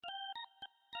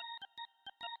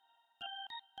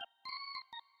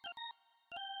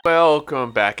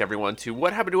Welcome back, everyone, to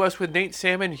What Happened to Us with Nate,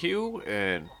 Sam, and Hugh.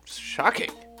 And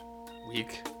shocking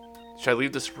week. Should I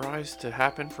leave the surprise to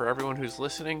happen for everyone who's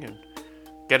listening and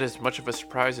get as much of a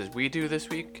surprise as we do this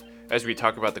week? As we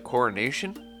talk about the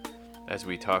Coronation, as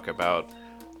we talk about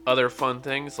other fun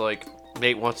things, like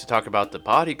Nate wants to talk about the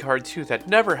bodyguard too. That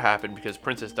never happened because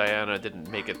Princess Diana didn't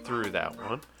make it through that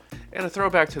one. And a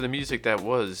throwback to the music that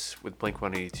was with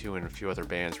Blink-182 and a few other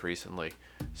bands recently.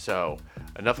 So,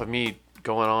 enough of me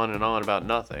going on and on about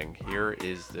nothing. Here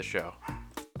is the show.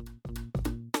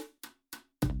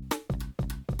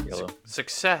 Yellow.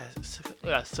 Success.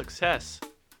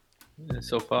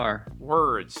 So far.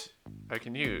 Words I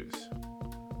can use.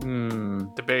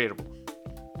 Debatable.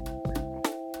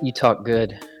 You talk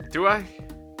good. Do I?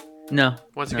 No.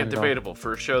 Once again, debatable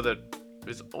for a show that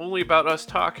is only about us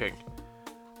talking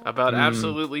about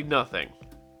absolutely nothing.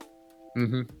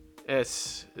 Mm-hmm.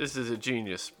 This is a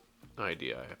genius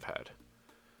idea I have had.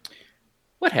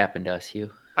 What happened to us,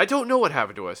 Hugh? I don't know what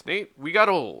happened to us, Nate. We got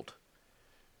old.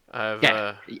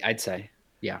 I'd say.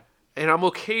 Yeah. And I'm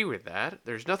okay with that.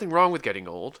 There's nothing wrong with getting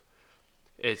old.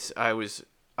 I've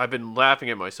been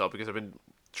laughing at myself because I've been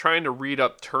trying to read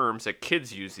up terms that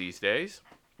kids use these days.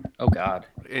 Oh God.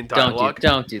 In dialogue.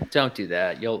 Don't do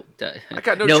that. You'll. I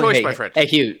got no choice, hey, my friend. Hey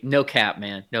Hugh, no cap,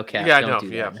 man. No cap. Yeah, don't no, do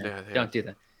yeah, that, man. yeah. Don't do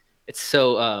that. It's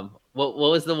so. What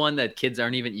was the one that kids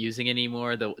aren't even using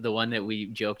anymore? The one that we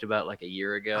joked about like a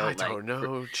year ago. I don't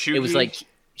know. Chugi? It was like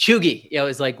chuggy. Yeah, it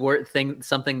was like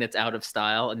something that's out of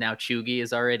style, and now chuggy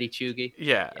is already chuggy.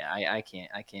 Yeah. Yeah, I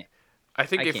can't. I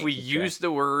think if we use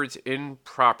the words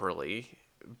improperly,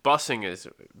 busing has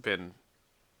been,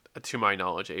 to my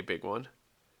knowledge, a big one.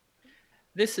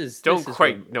 Don't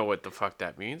quite know what the fuck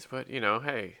that means, but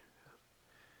hey.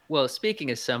 Well, speaking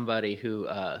as somebody who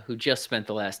just spent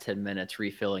the last 10 minutes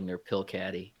refilling their pill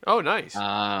caddy. Oh, nice.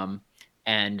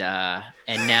 And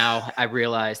now I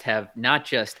realized have not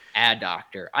just a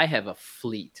doctor, I have a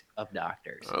fleet of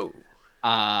doctors. Oh.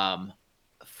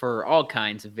 For all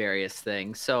kinds of various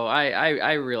things. So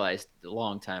I realized a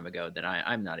long time ago that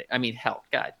I'm not. I mean, hell,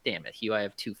 God damn it, Hugh, I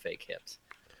have 2 fake hips.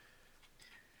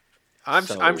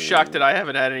 I'm shocked that I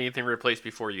haven't had anything replaced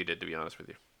before you did, to be honest with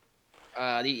you.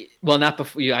 Not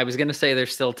before you. I was going to say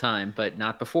there's still time, but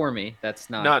not before me. That's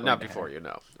not before you.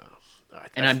 No.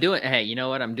 And I'm doing. Hey, you know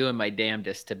what? I'm doing my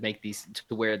damnedest to make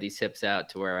to wear these hips out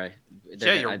to where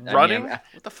you're running.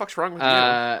 What the fuck's wrong with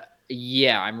you?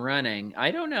 Yeah, I'm running. I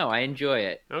don't know. I enjoy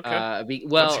it. Okay.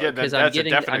 Because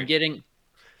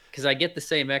I get the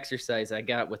same exercise I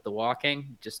got with the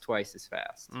walking, just twice as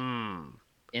fast.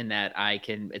 In that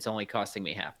it's only costing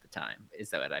me half the time. Is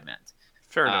that what I meant?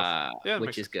 Fair enough.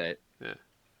 Which is good.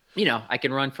 Yeah. I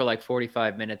can run for like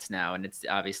 45 minutes now, and it's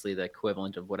obviously the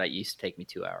equivalent of what I used to take me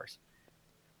 2 hours.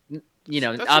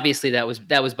 Obviously that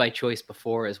was by choice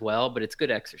before as well, but it's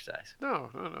good exercise. No.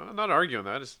 I'm not arguing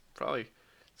that. It's going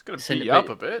to beat you up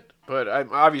a bit, but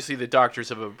obviously the doctors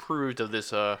have approved of this.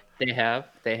 They have.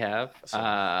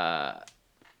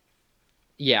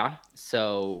 Yeah.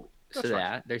 So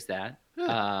right. There's that.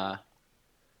 Yeah.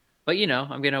 But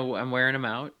I'm wearing them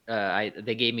out.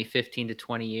 They gave me 15 to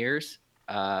 20 years.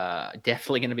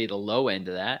 Definitely going to be the low end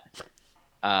of that.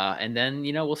 And then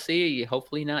we'll see.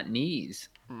 Hopefully not knees.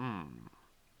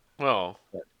 Well,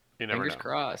 you never fingers know.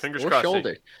 Crossed. Fingers or crossed.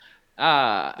 Shoulders.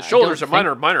 The shoulders are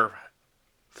minor.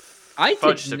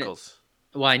 Fudgesicles.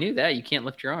 Well, I knew that. You can't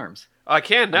lift your arms. I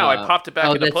can now. I popped it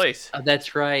back into place.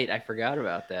 That's right. I forgot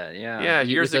about that. Yeah. Yeah,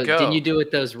 years ago. Didn't you do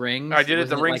it those rings? I did it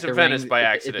the Rings of Venice by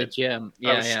accident. At the gym.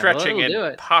 Yeah, I was stretching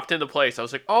and popped into place. I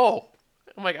was like, oh.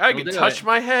 I'm like, I can touch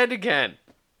my head again.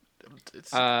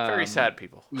 It's very sad,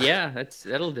 people. Yeah,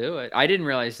 that'll do it. I didn't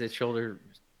realize that shoulder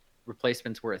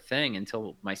replacements were a thing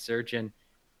until my surgeon.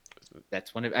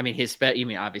 That's one of. I mean,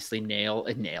 obviously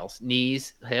nails,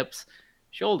 knees, hips,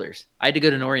 shoulders. I had to go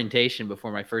to an orientation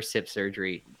before my first hip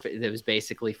surgery. That was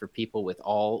basically for people with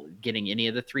all getting any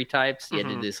of the 3 types. You had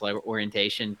to do this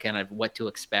orientation, kind of what to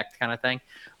expect, kind of thing.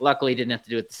 Luckily, didn't have to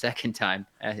do it the second time,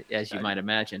 as you might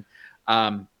imagine.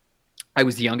 I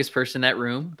was the youngest person in that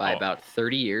room by about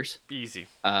 30 years. Easy.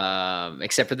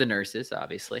 Except for the nurses,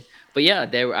 obviously. But yeah,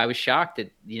 I was shocked at,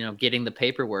 getting the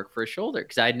paperwork for a shoulder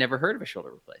because I had never heard of a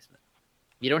shoulder replacement.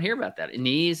 You don't hear about that.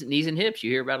 Knees and hips,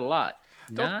 you hear about a lot.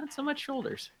 Not so much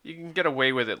shoulders. You can get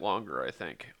away with it longer, I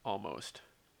think, almost.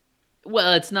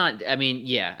 Well, it's not. I mean,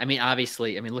 yeah. I mean,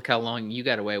 obviously, look how long you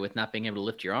got away with not being able to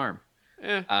lift your arm.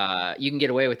 You can get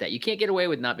away with that. You can't get away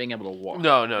with not being able to walk.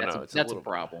 No. That's a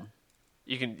problem.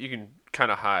 You can kind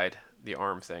of hide the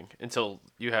arm thing until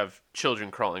you have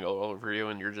children crawling all over you,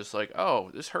 and you're just like,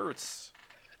 "Oh, this hurts.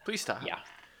 Please stop." Yeah,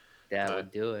 that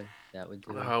would do it. What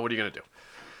are you gonna do?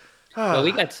 Well,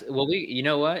 you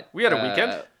know what? We had a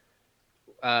weekend.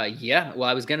 Yeah. Well,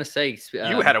 I was gonna say,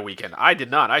 You had a weekend. I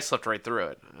did not. I slept right through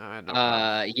it. I had no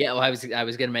problem. yeah. Well, I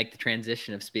was gonna make the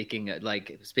transition of speaking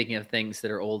of things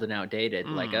that are old and outdated,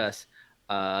 like us,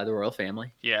 the royal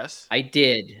family. Yes. I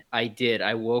did. I did.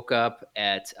 I woke up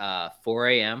at 4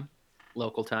 a.m.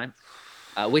 local time,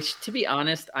 which, to be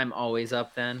honest, I'm always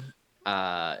up then.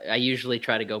 I usually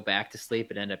try to go back to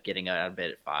sleep and end up getting out of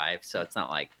bed at 5, so it's not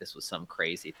like this was some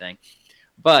crazy thing.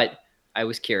 But I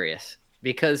was curious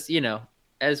because,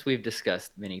 as we've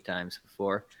discussed many times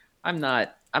before, I'm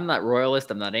not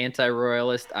royalist. I'm not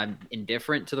anti-royalist. I'm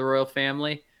indifferent to the royal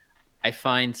family. I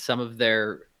find some of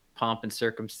their pomp and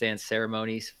circumstance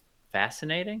ceremonies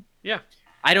fascinating. Yeah.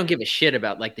 I don't give a shit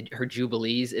about like her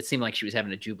jubilees. It seemed like she was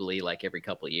having a jubilee like every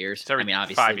couple of years. It's every I mean,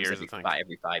 obviously 5 years, every, I think.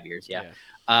 every 5 years, yeah.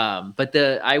 But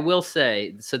I will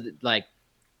say, so like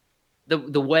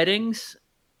the weddings.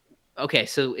 Okay,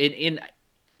 so in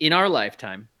our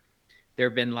lifetime, there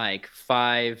have been like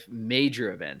 5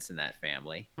 major events in that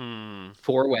family.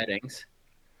 4 weddings.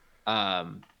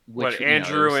 Which What,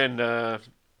 Andrew and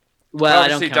well, I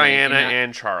don't obviously count Diana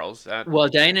and Charles. Well,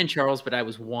 Diana and Charles, but I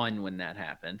was 1 when that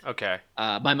happened. Okay.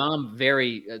 My mom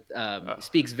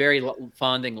speaks very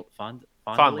fondly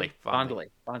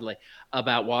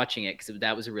about watching it because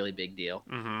that was a really big deal.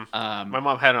 My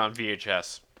mom had it on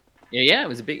VHS. Yeah, it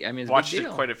was a big. I mean, it was Watched a big it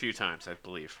deal. quite a few times, I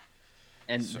believe.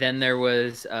 And then there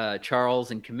was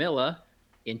Charles and Camilla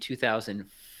in 2005.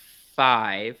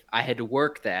 I had to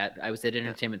work that. I was at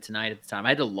Entertainment Tonight at the time. I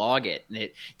had to log it, and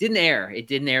it didn't air. It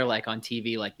didn't air like on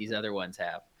TV like these other ones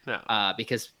have. No,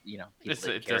 because people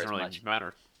it doesn't really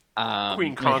matter.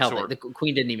 Queen consort. The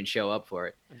Queen didn't even show up for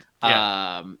it.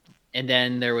 Yeah. And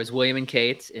then there was William and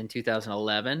Kate in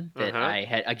 2011 that I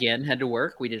had to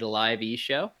work. We did a live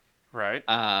show. Right.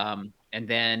 And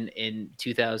then in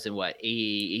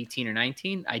 18 or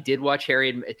 19, I did watch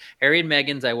Harry and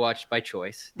Meghan's. I watched by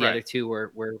choice. The other 2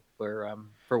 were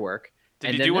for work.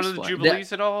 Did you do one of the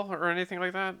Jubilees at all, or anything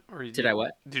like that? Or did I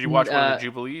what? Did you watch one of the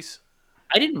Jubilees?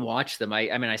 I didn't watch them.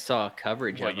 I mean, I saw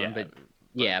coverage of them, but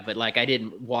like I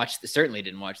certainly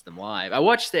didn't watch them live. I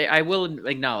will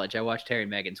acknowledge, I watched Harry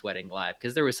and Meghan's wedding live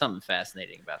because there was something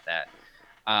fascinating about that.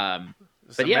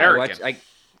 But yeah, American.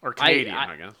 Or Canadian,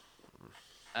 I guess.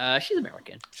 She's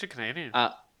American. She's Canadian.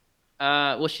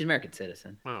 Well, she's an American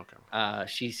citizen. Oh, okay.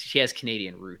 She has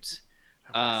Canadian roots.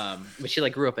 But she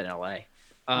grew up in L.A.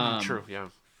 True. Yeah.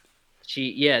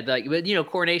 But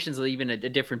Coronation's even a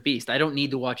different beast. I don't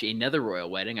need to watch another royal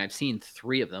wedding. I've seen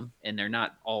 3 of them, and they're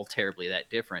not all terribly that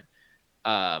different.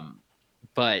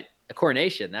 But a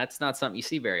coronation, that's not something you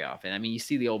see very often. I mean, you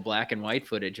see the old black and white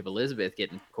footage of Elizabeth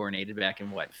getting coronated back in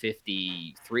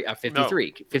 53,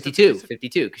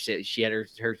 52, because she had her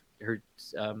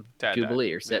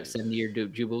jubilee, or 70-year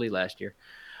jubilee last year.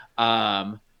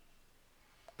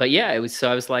 But yeah, it was.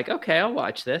 So I was like, okay, I'll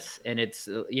watch this, and it's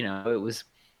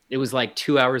it was like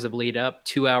 2 hours of lead up,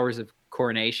 2 hours of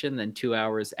coronation, then 2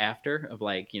 hours after of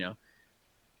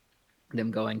them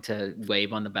going to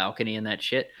wave on the balcony and that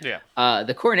shit. Yeah.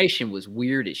 The coronation was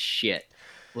weird as shit.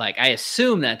 Like, I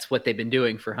assume that's what they've been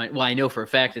doing I know for a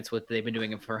fact it's what they've been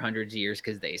doing for hundreds of years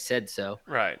because they said so.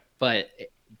 Right. But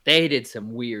they did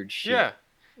some weird shit. Yeah.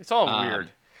 It's all weird.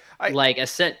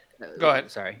 Go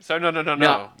ahead. Sorry. So no.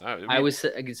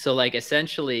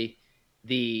 Essentially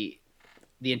the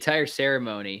entire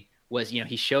ceremony was,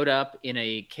 he showed up in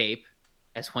a cape,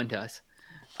 as one does.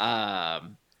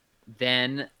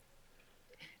 Then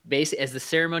basically, as the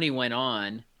ceremony went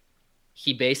on,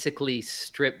 he basically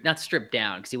not stripped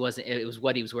down because it was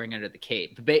what he was wearing under the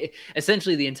cape. But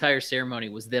essentially the entire ceremony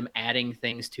was them adding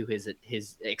things to his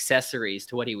accessories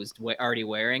to what he was already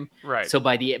wearing. Right. So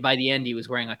by the end, he was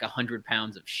wearing like 100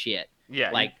 pounds of shit. Yeah.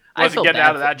 Like, I wasn't getting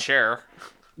out of that chair.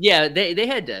 Yeah. They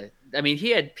had to, I mean, he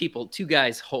had 2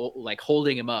 guys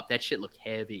holding him up. That shit looked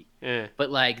heavy. Yeah.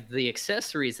 But like the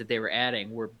accessories that they were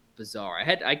adding were bizarre.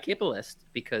 I kept a list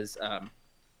because,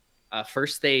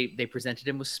 first, they presented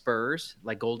him with spurs,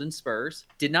 like golden spurs.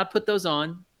 Did not put those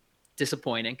on.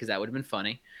 Disappointing, because that would have been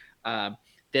funny.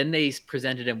 Then they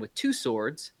presented him with 2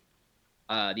 swords,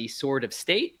 the Sword of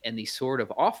State and the Sword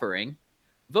of Offering.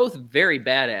 Both very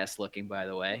badass looking, by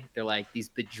the way. They're like these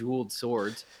bejeweled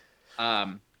swords.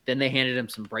 Then they handed him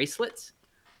some bracelets.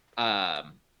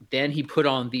 Then he put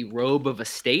on the Robe of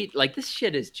Estate. Like, this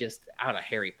shit is just out of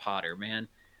Harry Potter, man.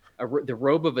 The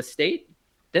Robe of Estate.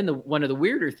 Then one of the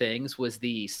weirder things was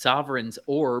the Sovereign's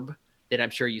Orb that I'm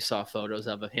sure you saw photos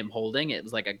of him holding. It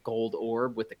was like a gold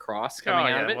orb with the cross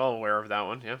coming out of it. Well aware of that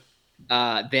one,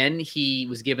 yeah. Then he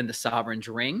was given the Sovereign's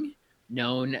Ring,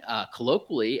 known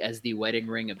colloquially as the Wedding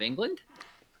Ring of England.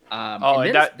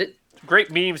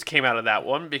 Great memes came out of that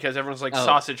one because everyone's like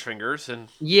sausage fingers and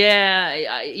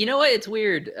yeah. You know what? It's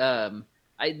weird.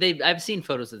 I've seen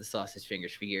photos of the sausage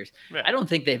fingers for years. yeah. I don't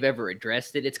think they've ever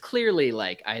addressed it. It's clearly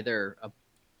like either a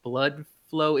blood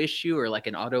flow issue or like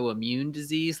an autoimmune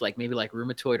disease, like maybe like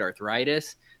rheumatoid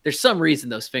arthritis. There's some reason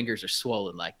those fingers are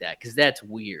swollen like that because that's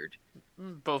weird.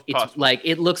 Both It's possible. like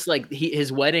it looks like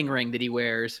his wedding ring that he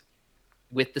wears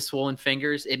with the swollen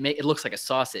fingers. It looks like a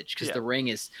sausage because the ring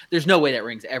is. There's no way that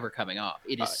ring's ever coming off.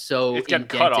 It is so it's getting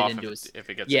indented cut off into if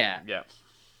it gets yeah.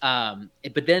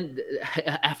 But then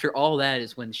after all that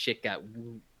is when shit got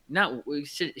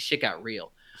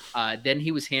real. Then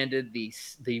he was handed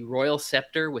the royal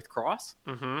scepter with cross,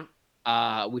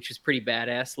 which was pretty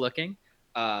badass looking.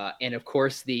 And of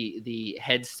course the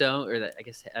headstone, or I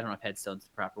guess I don't know if headstone's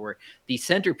the proper word. The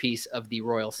centerpiece of the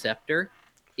royal scepter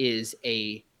is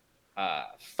a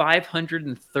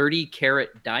 530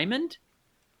 carat diamond,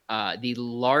 the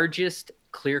largest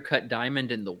clear-cut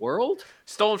diamond in the world.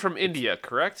 Stolen from India,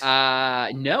 correct? No.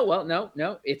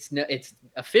 It's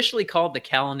officially called the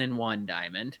Callinan 1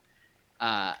 diamond.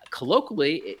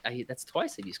 Colloquially, that's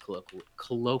twice I've used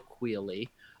colloquially.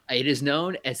 It is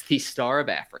known as the Star of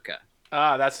Africa.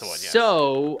 That's the one, yes.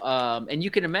 So, and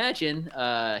you can imagine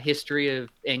history of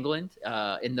England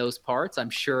in those parts. I'm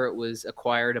sure it was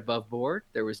acquired above board.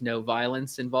 There was no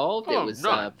violence involved. It was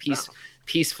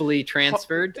peacefully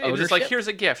transferred ownership. Just like, here's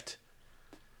a gift.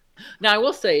 Now, I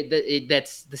will say that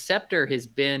that's the scepter has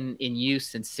been in use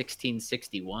since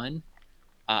 1661,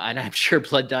 and I'm sure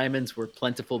blood diamonds were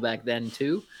plentiful back then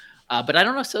too. But I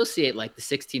don't associate like the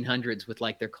 1600s with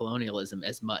like their colonialism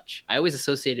as much. I always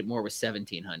associate it more with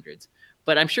 1700s.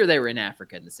 But I'm sure they were in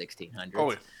Africa in the 1600s.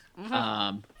 Oh,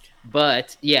 yeah.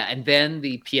 But yeah, and then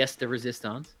the pièce de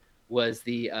résistance was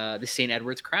the St.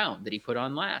 Edward's crown that he put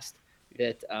on last.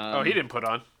 That he didn't put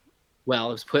on. Well,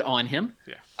 it was put on him.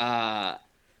 Yeah.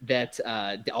 That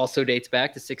also dates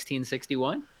back to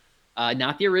 1661.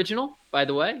 Not the original, by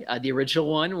the way. The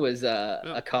original one was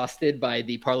accosted by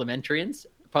the parliamentarians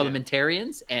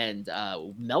and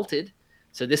melted.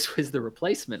 So this was the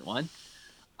replacement one.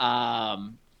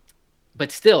 But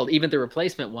still, even the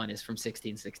replacement one is from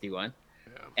 1661.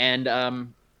 Yeah. And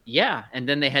and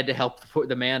then they had to help put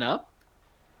the man up.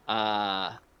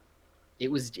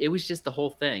 It was just the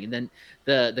whole thing. And then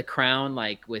the crown,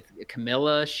 like with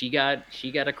Camilla, she got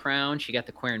a crown. She got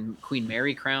the Queen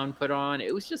Mary crown put on.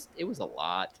 It was a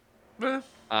lot.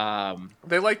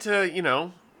 They like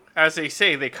to, as they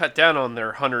say, they cut down on their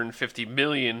 150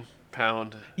 million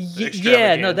pound.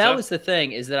 Yeah, no, that was the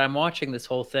thing, is that I'm watching this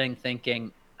whole thing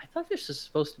thinking, I thought this was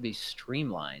supposed to be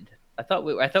streamlined. I thought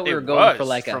we were going for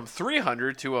like from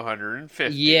 300 to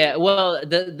 150. Yeah, well,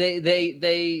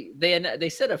 they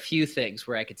said a few things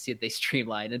where I could see that they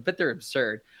streamlined it, but they're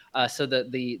absurd. So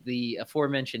the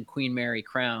aforementioned Queen Mary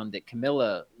crown that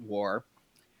Camilla wore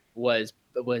was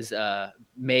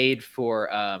made for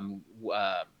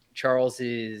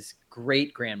Charles's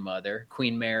great grandmother,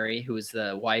 Queen Mary, who was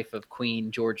the wife of King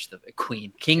George V,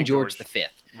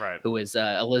 right, who was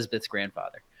Elizabeth's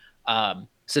grandfather.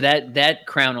 So that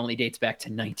crown only dates back to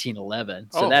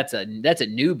 1911. So that's a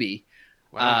newbie.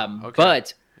 Wow. Okay.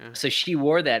 But so she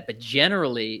wore that, but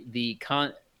generally the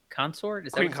consort,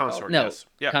 is that Queen consort? No, yes.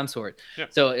 Yeah. Consort. Yeah.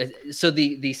 So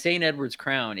the St. Edward's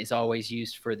crown is always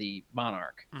used for the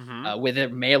monarch, whether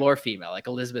male or female. Like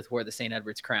Elizabeth wore the St.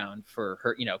 Edward's crown for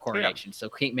her, coronation. Yeah. So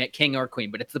king or queen,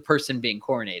 but it's the person being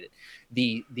coronated.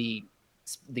 The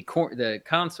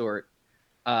consort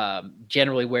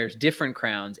generally wears different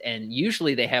crowns, and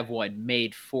usually they have one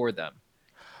made for them.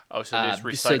 Oh, so there's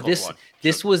recycled one.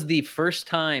 This was the first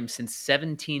time since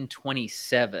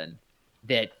 1727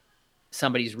 that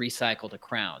somebody's recycled a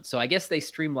crown. So I guess they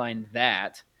streamlined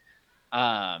that.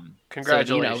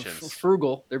 Congratulations. So,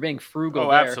 frugal. They're being frugal.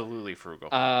 Oh, absolutely frugal.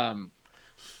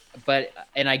 But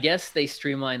I guess they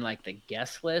streamlined like the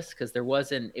guest list because it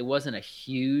wasn't a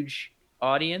huge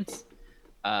audience.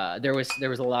 There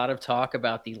was a lot of talk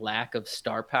about the lack of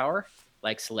star power,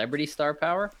 like celebrity star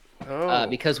power,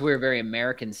 because we're very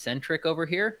American centric over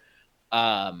here.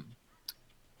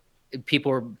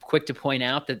 People were quick to point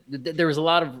out that there was a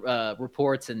lot of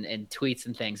reports and tweets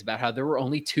and things about how there were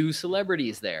only two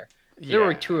celebrities there. Yeah. There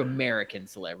were two American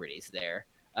celebrities there,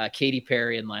 Katy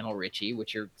Perry and Lionel Richie,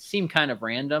 which seem kind of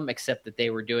random, except that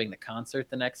they were doing the concert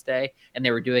the next day and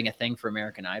they were doing a thing for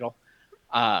American Idol.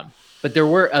 But there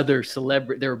were other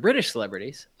there were British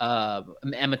celebrities,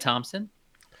 Emma Thompson,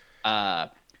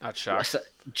 not shocked.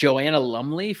 Joanna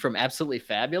Lumley from Absolutely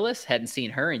Fabulous. Hadn't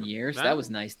seen her in years. That was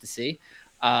nice to see.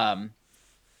 But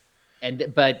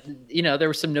there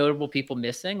were some notable people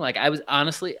missing. Like I was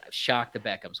honestly shocked the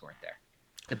Beckhams weren't there.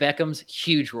 The Beckhams,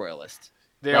 huge royalists.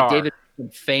 They like are. David,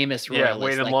 famous royalist. Yeah,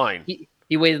 wait in like, line. He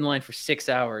waited in line for 6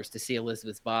 hours to see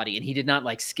Elizabeth's body, and he did not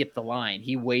like skip the line.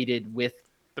 He waited with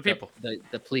The people,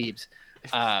 the plebes.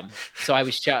 So I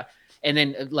was shocked. And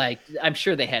then, like, I'm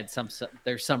sure they had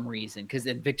there's some reason, because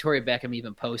then Victoria Beckham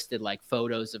even posted like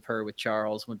photos of her with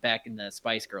Charles, went back in the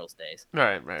Spice Girls days.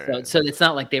 Right. So it's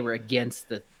not like they were against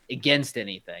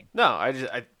anything. No,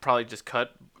 I probably just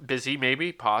cut busy,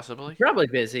 maybe, possibly. Probably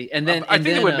busy. And then I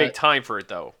think they would make time for it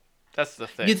though. That's the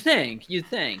thing. You'd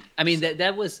think. I mean,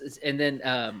 that was, and then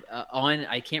on,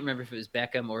 I can't remember if it was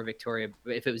Beckham or Victoria,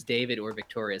 if it was David or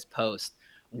Victoria's post,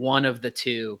 one of the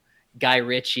two, Guy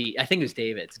Ritchie, I think it was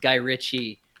David's, Guy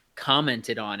Ritchie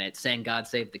commented on it saying, "God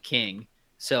save the king."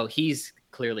 So he's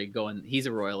clearly he's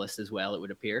a royalist as well, it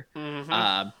would appear.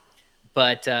 Mm-hmm.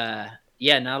 But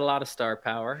yeah, not a lot of star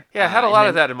power. Yeah, I had a lot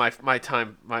of that in my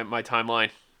timeline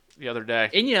the other day.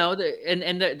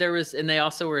 And there was, and they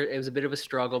also were. It was a bit of a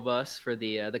struggle bus for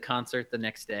the concert the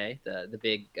next day, the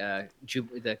big the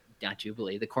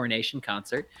Coronation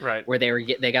concert, right? Where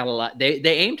they got a lot. They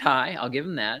aimed high. I'll give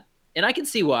them that, and I can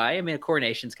see why. I mean, a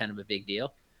coronation's kind of a big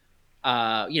deal,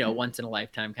 once in a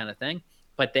lifetime kind of thing.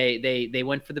 But they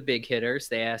went for the big hitters.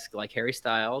 They asked like Harry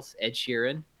Styles, Ed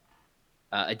Sheeran,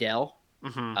 Adele.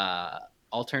 Mm-hmm.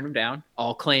 All turned them down.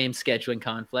 All claimed scheduling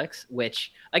conflicts,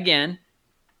 which again,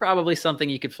 probably something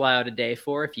you could fly out a day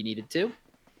for if you needed to.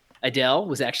 Adele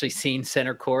was actually seen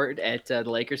center court at the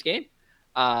Lakers game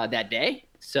that day,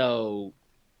 so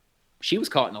she was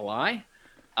caught in a lie.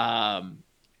 But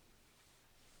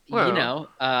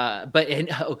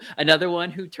another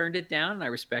one who turned it down, and I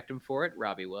respect him for it,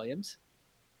 Robbie Williams.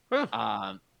 That's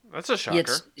a shocker. Yet,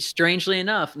 strangely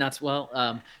enough,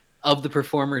 of the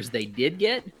performers they did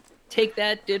get, Take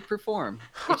That did perform.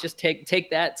 It's just Take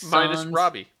That minus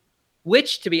Robbie.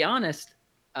 Which, to be honest,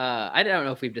 I don't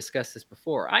know if we've discussed this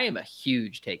before. I am a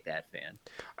huge Take That fan.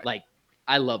 Like,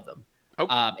 I love them. Oh.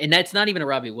 And that's not even a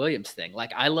Robbie Williams thing.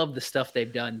 Like, I love the stuff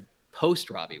they've done post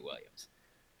Robbie Williams.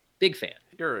 Big fan.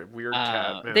 You're a weird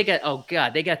cat, man. They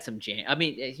got some jam. I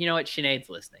mean, you know what? Sinead's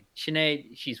listening.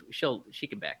 Sinead, she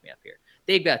can back me up here.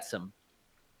 They got some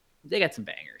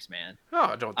bangers, man.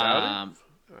 Oh, don't doubt it.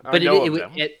 But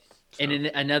and in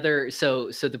another, so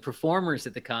the performers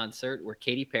at the concert were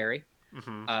Katy Perry,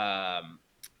 mm-hmm.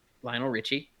 Lionel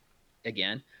Richie,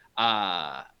 again,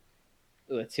 Nicole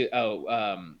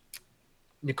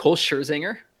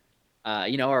Scherzinger,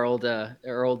 our old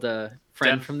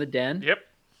friend from the Den. Yep.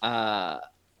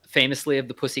 Famously of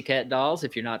the Pussycat Dolls.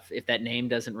 If that name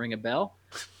doesn't ring a bell,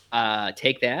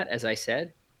 Take That, as I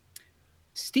said.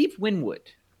 Steve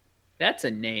Winwood. That's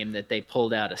a name that they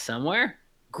pulled out of somewhere.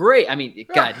 Great. I mean,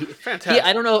 God, fantastic.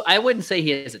 I don't know. I wouldn't say he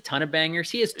has a ton of bangers.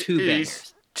 He has two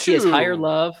bangers. He has Higher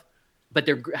Love, but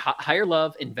they're Higher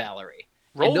Love and Valerie.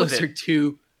 Those are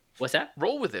two. What's that?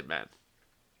 Roll with it, man.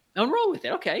 Roll with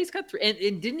it. Okay, he's got three.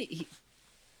 And didn't he?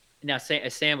 Now,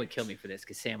 Sam would kill me for this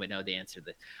because Sam would know the answer to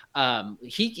this.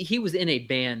 He was in a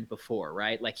band before,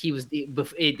 right? Like he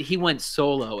went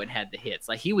solo and had the hits.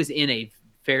 Like he was in a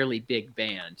fairly big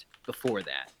band before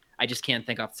that. I just can't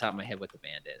think off the top of my head what the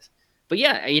band is. But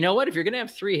yeah, you know what? If you're gonna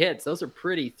have 3 hits, those are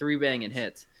pretty 3 banging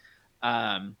hits.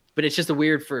 But it's just a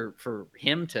weird for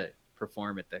him to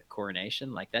perform at the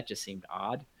Coronation. Like that just seemed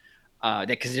odd.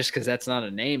 Because that's not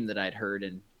a name that I'd heard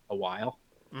in a while.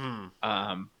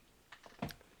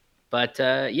 But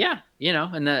yeah,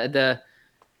 and the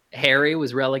Harry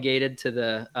was relegated to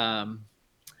the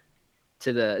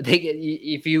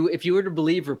if you were to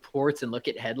believe reports and look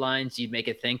at headlines, you'd make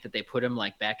it think that they put him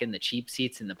like back in the cheap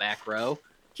seats in the back row.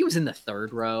 He was in the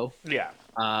 3rd row. Yeah.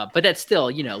 But that's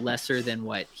still, lesser than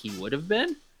what he would have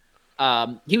been.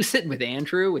 He was sitting with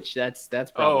Andrew, which that's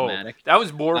problematic. That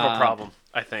was more of a problem,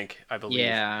 I believe.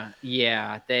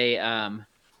 Yeah. They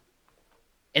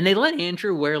and they let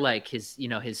Andrew wear like his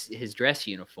dress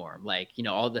uniform. Like,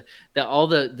 all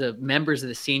the members of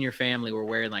the senior family were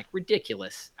wearing like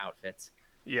ridiculous outfits.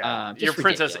 Yeah. Your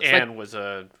Princess Anne was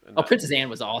Princess Anne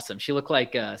was awesome. She looked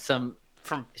like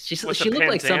she looked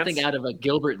like something out of a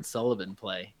Gilbert and Sullivan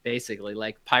play, basically,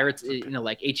 like pirates,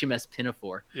 like HMS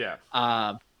Pinafore. Yeah.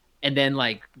 And then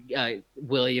like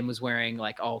William was wearing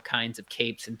like all kinds of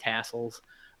capes and tassels.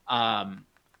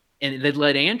 And they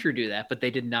let Andrew do that, but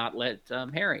they did not let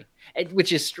Harry,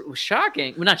 which is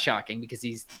shocking. Well, not shocking because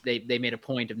they made a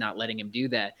point of not letting him do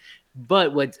that.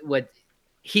 But all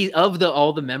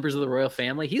the members of the royal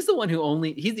family, he's the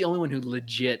only one who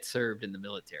legit served in the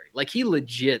military. Like he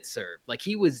legit served. Like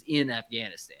he was in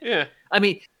Afghanistan. Yeah. I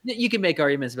mean, you can make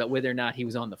arguments about whether or not he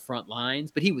was on the front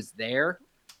lines, but he was there.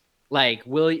 Like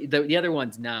the other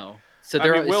ones, no. So I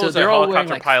mean, Will was a they're all wearing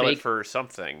helicopter like pilot fake. for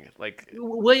something. Like,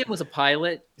 William was a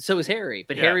pilot, so was Harry,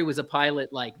 but yeah. Harry was a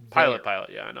pilot like there. Pilot,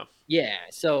 yeah, I know. Yeah,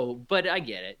 so but I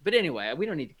get it. But anyway, we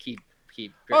don't need to keep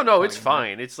Oh no, it's talking about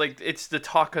it. fine. It's like it's the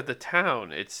talk of the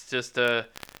town. It's just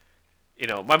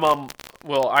my mom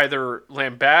will either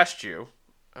lambast you,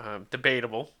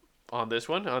 debatable on this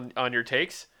one on your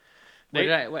takes. What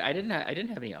did I didn't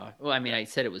have any off. Well, I mean, I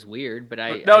said it was weird, but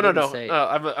I No. didn't say.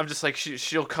 I'm just like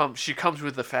she'll come. She comes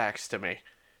with the facts to me.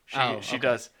 She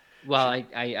does. Well,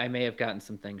 I may have gotten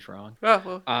some things wrong.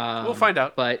 Well, we'll find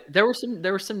out. But there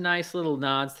were some nice little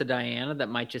nods to Diana that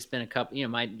might just been a couple.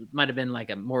 Might have been like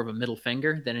a more of a middle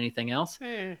finger than anything else.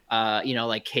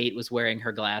 Like Kate was wearing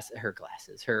her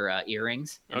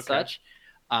earrings and such.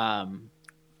 Yeah.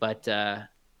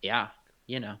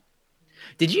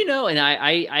 Did you know? And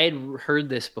I had heard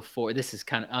this before. This is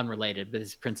kind of unrelated, but this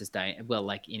is Princess Diana. Well,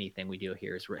 like anything we do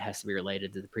here has to be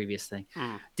related to the previous thing.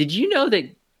 Did you know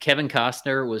that Kevin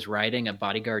Costner was writing a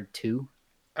Bodyguard 2?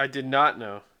 I did not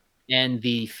know. And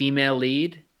the female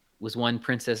lead was one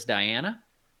Princess Diana.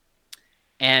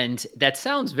 And that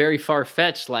sounds very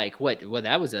far-fetched. Like, what? Well,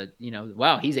 that was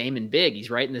wow, he's aiming big. He's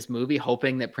writing this movie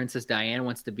hoping that Princess Diana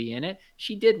wants to be in it.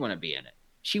 She did want to be in it.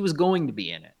 She was going to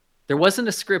be in it. There wasn't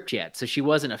a script yet, so she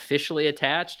wasn't officially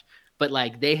attached. But,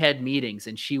 like, they had meetings,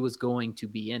 and she was going to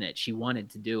be in it. She wanted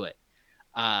to do it.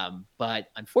 But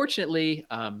unfortunately...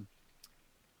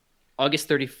 August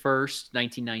 31st,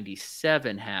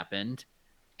 1997 happened,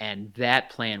 and that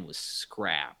plan was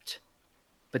scrapped.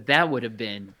 But that would have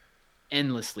been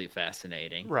endlessly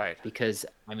fascinating. Right. Because,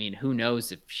 I mean, who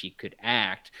knows if she could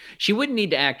act. She wouldn't need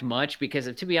to act much because,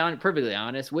 to be perfectly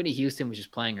honest, Whitney Houston was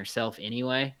just playing herself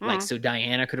anyway. Like, so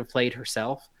Diana could have played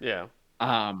herself. Yeah.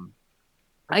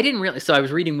 I didn't really. So I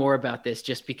was reading more about this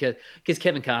just because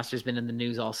Kevin Costner's been in the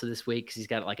news also this week because he's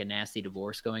got like a nasty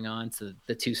divorce going on. So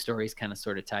the two stories kind of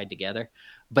sort of tied together.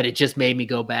 But it just made me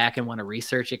go back and want to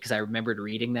research it because I remembered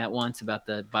reading that once about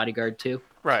the Bodyguard 2.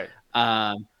 Right.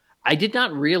 I did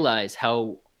not realize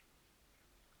how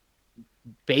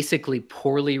basically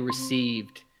poorly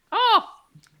received. Oh,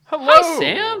 hello, hi,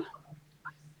 Sam.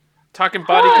 Talking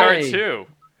Bodyguard 2.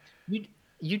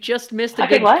 You just missed a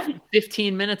good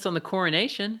 15 minutes on the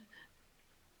Coronation.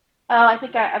 Oh, I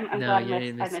think I'm glad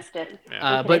I missed it.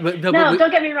 Yeah. But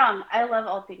don't get me wrong. I love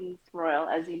all things royal,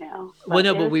 as you know.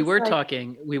 But we were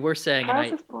saying,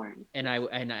 boring. and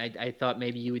I thought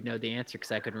maybe you would know the answer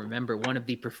because I couldn't remember. One of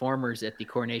the performers at the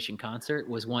Coronation concert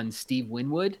was one Steve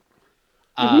Winwood.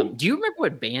 Do you remember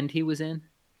what band he was in?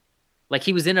 Like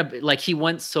he was he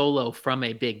went solo from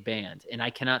a big band, and I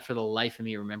cannot for the life of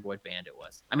me remember what band it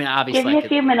was. I mean, obviously, give me a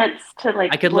few minutes to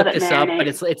I could look this up, but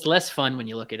it's less fun when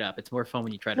you look it up. It's more fun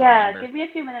when you try to remember. Yeah, give me a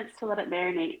few minutes to let it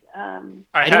marinate.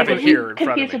 I have it here in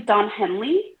front of me. Confused with Don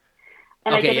Henley,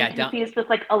 and I get confused with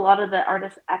like a lot of the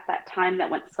artists at that time that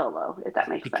went solo. If that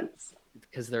makes sense.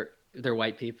 Because they're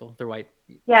white people. They're white.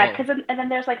 Yeah, and then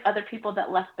there's like other people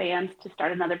that left bands to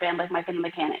start another band, like Mike and the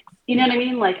Mechanics. You know what I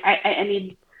mean? Like I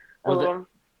need. Well,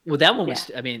 that one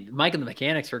was. I mean, Mike and the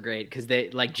Mechanics were great because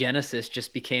they like Genesis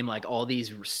just became like all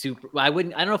these super. I don't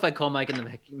know if I'd call Mike and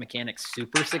the Mechanics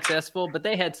super successful, but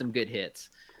they had some good hits.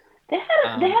 They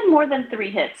had more than 3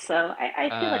 hits, so I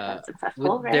feel like that's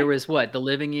successful. Right? There was The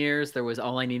Living Years. There was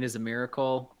All I Need Is a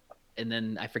Miracle, and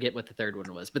then I forget what the third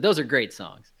one was. But those are great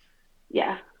songs.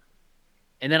 Yeah.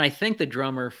 And then I think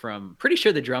pretty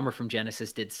sure the drummer from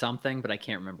Genesis did something, but I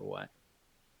can't remember what.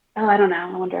 Oh, I don't know.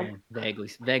 I wonder. Yeah, vaguely.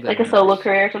 Like a solo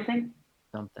career or something?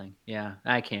 Something. Yeah,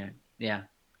 I can't. Yeah,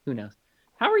 who knows?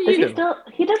 How are you?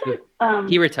 He doesn't.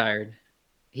 He retired.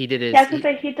 He did his. Yeah, I was gonna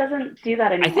say he doesn't do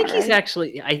that anymore. I think he's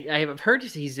actually. I have heard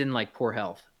he's in like poor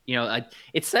health.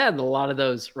 It's sad that a lot of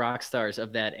those rock stars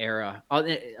of that era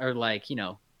are like,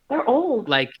 they're old.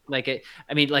 Like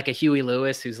a Huey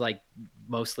Lewis who's like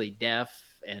mostly deaf.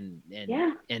 And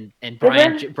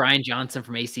Brian Johnson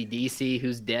from AC/DC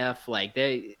who's deaf, like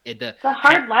it's a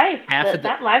hard life.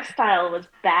 That lifestyle was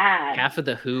bad. Half of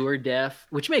the Who are deaf,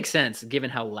 which makes sense given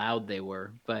how loud they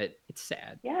were, but it's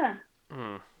sad. Yeah.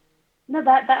 No,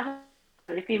 that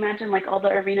if you imagine like all the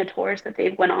arena tours that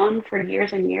they went on for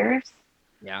years and years.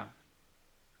 Yeah.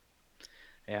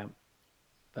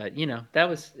 But that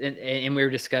was, and we were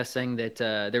discussing that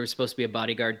there was supposed to be a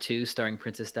Bodyguard 2 starring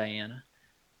Princess Diana.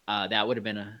 That would have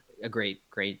been a great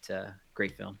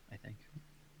film, I think.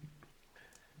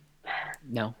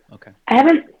 No? Okay. I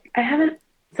haven't.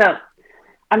 So,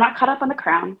 I'm not caught up on The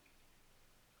Crown.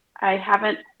 I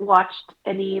haven't watched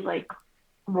any like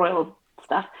royal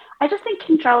stuff. I just think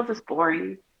King Charles is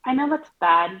boring. I know that's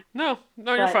bad. No,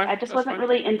 you're fine. I just wasn't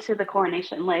really into the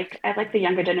Coronation. Like, I like the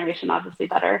younger generation obviously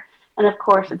better. And of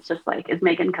course, it's just like, is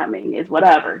Meghan coming? Is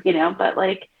whatever, But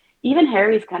like, even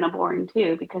Harry's kind of boring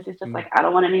too because he's just like, I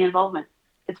don't want any involvement.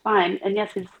 It's fine. And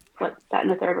yes, he's sat in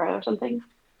the third row or something.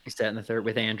 He sat in the third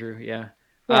with Andrew. Yeah.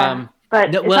 Yeah.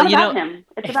 But it's not about him.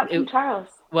 It's about King Charles.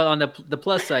 Well, on the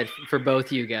plus side for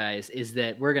both you guys is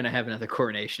that we're gonna have another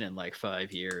coronation in like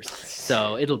 5 years,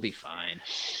 so it'll be fine.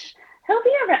 He'll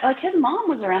be around. Like his mom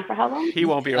was around for how long? He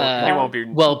won't be. He won't be.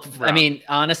 Well, around. I mean,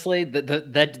 honestly,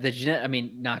 I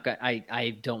mean,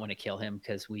 I don't want to kill him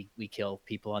because we kill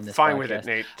people on this. Fine podcast. With it,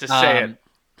 Nate. Just say it.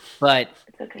 But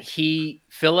okay.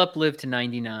 Philip lived to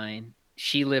 99.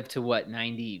 She lived to what,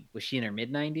 90? Was she in her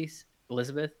mid 90s?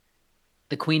 Elizabeth,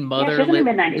 the Queen Mother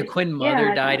the Queen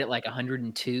Mother died at like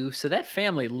 102. So that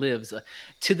family lives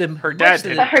to them. Her dad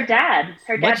didn't. But her dad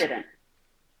didn't.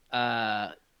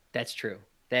 That's true.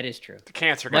 That is true. The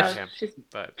cancer got him.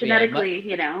 But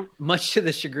genetically, Much to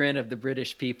the chagrin of the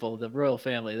British people, the royal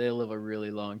family, they live a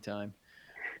really long time.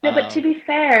 No, but to be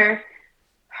fair,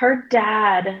 her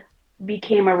dad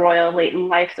became a royal late in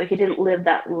life, so he didn't live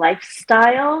that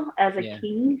lifestyle as a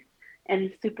king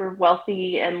and super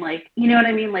wealthy and like, you know what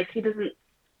I mean? Like he doesn't,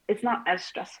 it's not as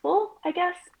stressful, I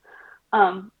guess,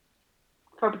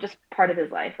 for just part of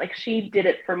his life. Like she did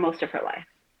it for most of her life.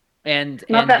 And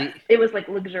it was like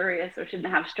luxurious or she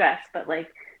didn't have stress, but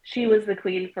like she was the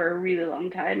queen for a really long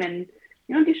time and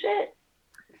you don't do shit.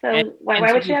 So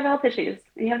why would she have health issues?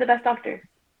 And you have the best doctors.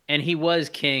 And he was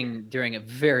king during a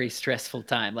very stressful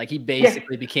time. Like he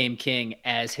basically became king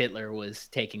as Hitler was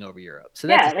taking over Europe. So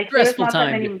that's a stressful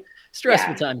time.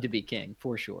 Time to be king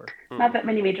for sure. Not that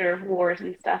many major wars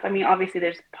and stuff. I mean, obviously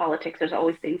there's politics. There's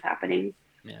always things happening.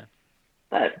 Yeah.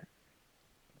 But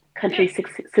countries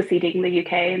seceding the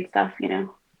UK and stuff,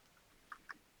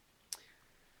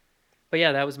 But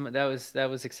yeah, that was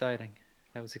exciting.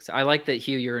 That was exciting. I like that,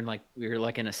 Hugh. You're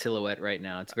like in a silhouette right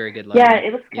now. It's very good lighting. Yeah,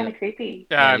 it looks kind of creepy.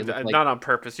 Yeah, not on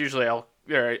purpose. Usually,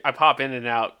 I pop in and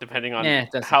out depending on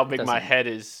how big my head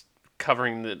is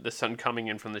covering the sun coming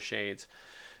in from the shades.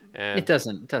 And it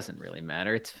doesn't really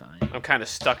matter. It's fine. I'm kind of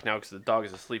stuck now because the dog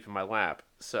is asleep in my lap.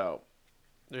 So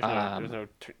there's no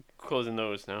closing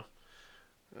those now.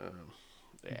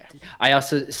 Yeah. I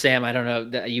also, Sam, I don't know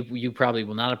that you probably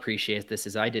will not appreciate this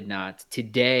as I did not.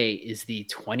 Today is the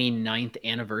 29th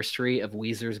anniversary of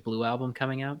Weezer's Blue album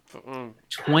coming out.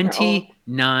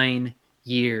 29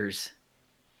 years.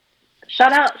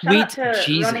 Shout out to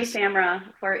Ronnie Samra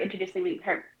for introducing me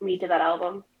to that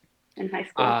album in high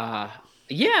school. Ronnie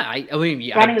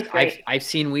was great. I've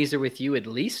seen Weezer with you at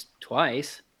least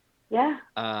twice. Yeah.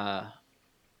 And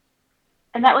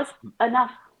that was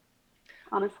enough,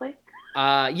 honestly.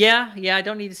 I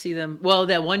don't need to see them. Well,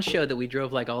 that one show that we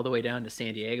drove like all the way down to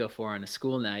San Diego for on a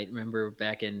school night. Remember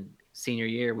back in senior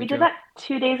year, we did that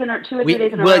 2 days in or 2 or 3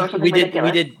 days in a row. We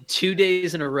did 2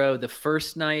 days in a row. The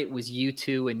first night was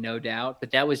U2 and No Doubt,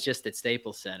 but that was just at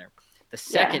Staples Center. The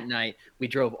second night, we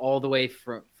drove all the way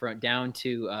from down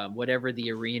to whatever the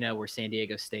arena where San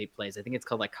Diego State plays. I think it's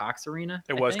called like Cox Arena.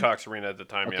 It was Cox Arena at the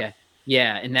time. Okay.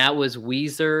 Yeah, and that was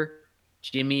Weezer,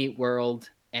 Jimmy Eat World,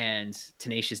 and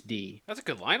Tenacious D. That's a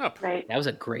good lineup. Right. That was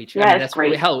a great show. Yeah, that's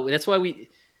great. That's why we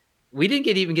didn't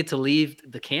even get to leave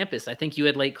the campus. I think you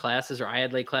had late classes or I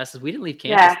had late classes. We didn't leave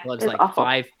campus until it was like awful.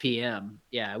 5 p.m.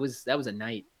 Yeah, that was a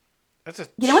night. You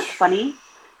know what's funny?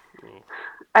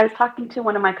 I was talking to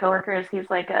one of my coworkers. He's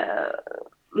like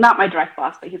not my direct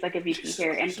boss, but he's like a VP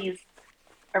here, and he's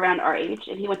around our age,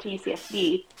 and he went to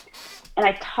UCSD. And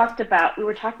we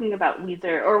were talking about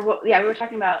Weezer, we were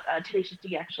talking about Tenacious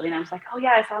D actually, and I was like, oh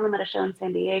yeah, I saw them at a show in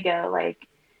San Diego, like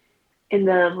in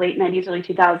the late 90s, early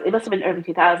 2000s. It must have been early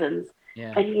 2000s.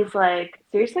 Yeah. And he's like,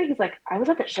 seriously? He's like, I was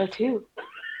at that show too.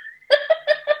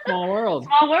 Small world.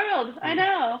 Small world. I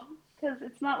know. Because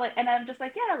it's not like, and I'm just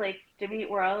like, yeah, like Jimmy Eat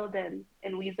World and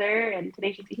Weezer and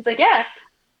Tenacious D. He's like, yeah.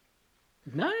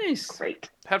 Nice. Great.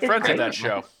 Had friends at that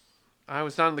show. I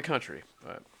was not in the country,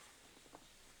 but.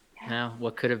 Now,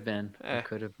 what could have been? What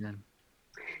could have been?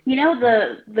 You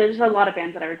know, there's a lot of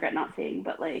bands that I regret not seeing,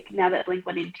 but like now that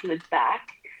Blink-182 is back,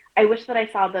 I wish that I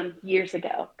saw them years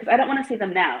ago because I don't want to see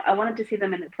them now. I wanted to see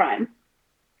them in their prime.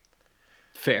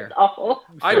 Fair. It's awful.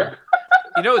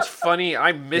 It's funny.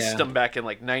 I missed them back in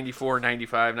like 94,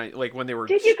 95, like when they were.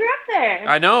 Dude, you grew up there.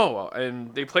 I know,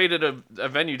 and they played at a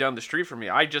venue down the street from me.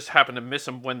 I just happened to miss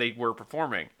them when they were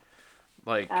performing.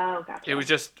 Like, gotcha. It was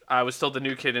just, I was still the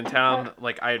new kid in town.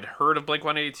 Like, I had heard of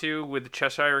Blink-182 with the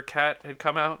Cheshire Cat had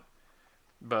come out.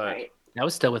 But that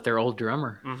was still with their old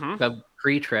drummer. Mm-hmm.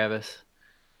 Pre-Travis.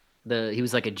 He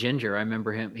was like a ginger. I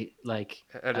remember him.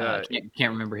 Can't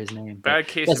remember his name. Bad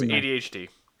case of ADHD.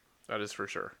 That is for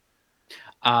sure.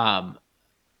 I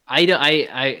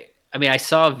I mean, I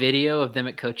saw a video of them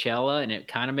at Coachella, and it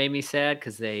kind of made me sad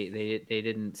because they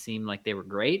didn't seem like they were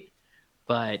great.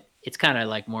 But it's kind of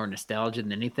like more nostalgia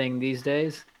than anything these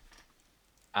days.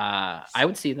 I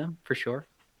would see them for sure.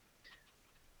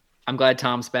 I'm glad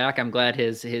Tom's back. I'm glad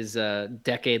his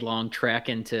decade-long trek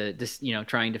into just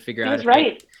trying to figure out. He was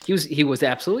right. He was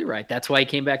absolutely right. That's why he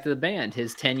came back to the band.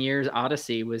 His 10 years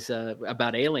odyssey was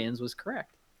about aliens was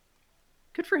correct.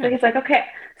 Good for him. So he's like, okay.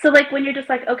 So like when you're just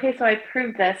like, okay, so I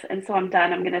proved this, and so I'm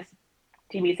done. I'm gonna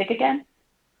do music again.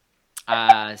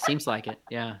 Seems like it.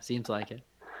 Yeah, seems like it.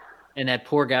 And that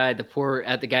poor guy, the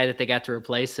guy that they got to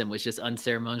replace him was just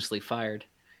unceremoniously fired.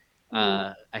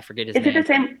 I forget his name. Is it the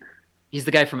same? He's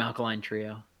the guy from Alkaline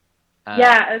Trio.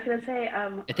 Yeah, I was gonna say.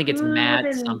 I think it's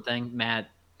Matt something. Matt.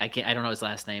 I don't know his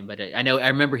last name, but I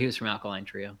remember he was from Alkaline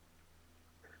Trio.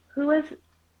 Who was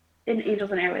in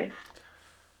Angels and Airwaves?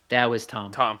 That was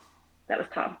Tom. That was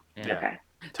Tom. Yeah.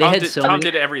 Okay. Tom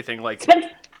did everything like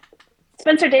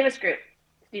Spencer Davis Group.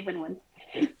 Steve Winwood.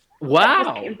 Wow. That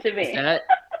just came to me. Is that,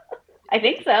 I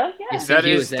think so. Yeah.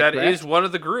 that is one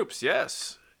of the groups.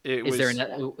 Yes.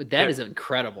 That is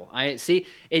incredible. I see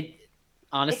it.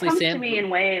 Honestly, it comes Sam, to me in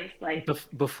waves. Like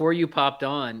before you popped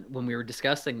on, when we were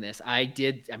discussing this,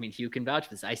 Hugh can vouch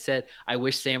for this. I said, I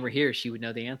wish Sam were here. She would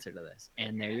know the answer to this.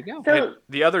 And there you go. So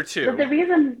the other two. The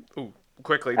reason.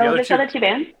 Quickly. The other two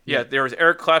bands? Yeah, there was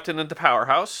Eric Clapton and the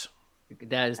Powerhouse.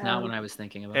 That is not what I was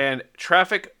thinking about. And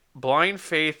Traffic, Blind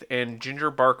Faith, and Ginger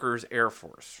Barker's Air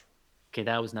Force. Okay,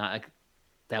 that was not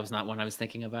one I was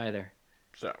thinking of either.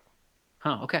 So.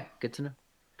 Okay. Good to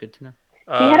know.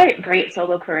 He had a great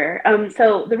solo career.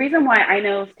 So the reason why I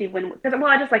know Steve Winwood, because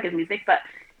I just like his music, but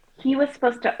he was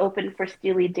supposed to open for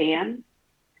Steely Dan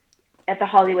at the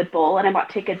Hollywood Bowl, and I bought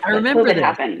tickets. I remember COVID this.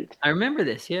 happened. I remember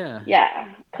this. Yeah.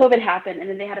 Yeah, COVID happened, and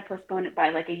then they had to postpone it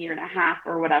by like a year and a half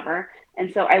or whatever.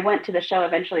 And so I went to the show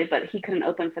eventually, but he couldn't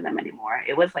open for them anymore.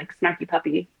 It was like Snarky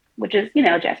Puppy, which is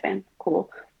a jazz band,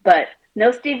 cool, but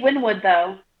no Steve Winwood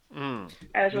though.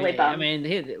 I was really bummed. I mean,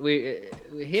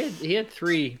 he had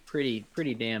three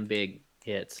pretty damn big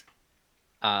hits.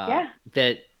 Yeah.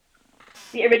 That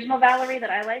the original Valerie that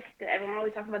I like. Everyone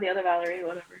always talks about the other Valerie,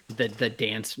 whatever. The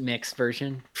dance mix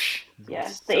version. Yeah,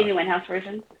 the Amy Winehouse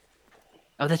version.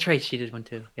 Oh, that's right. She did one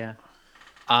too. Yeah.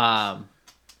 I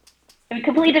mean,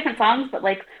 completely different songs, but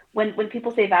like when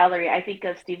people say Valerie, I think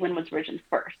of Steve Winwood's version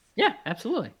first. Yeah,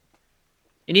 absolutely.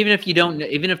 And even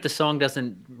if the song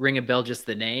doesn't ring a bell, just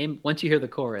the name, once you hear the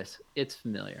chorus, it's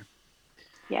familiar.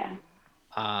 Yeah.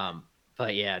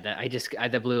 But yeah,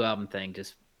 the Blue Album thing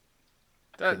just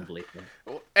couldn't believe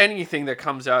it. Anything that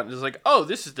comes out and is like, oh,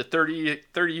 this is the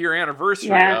 30-year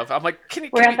anniversary of. I'm like, can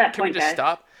we just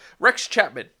stop? Rex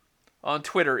Chapman on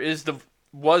Twitter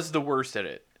was the worst at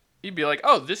it. He'd be like,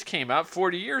 oh, this came out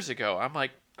 40 years ago. I'm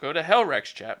like, go to hell,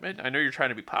 Rex Chapman. I know you're trying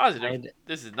to be positive.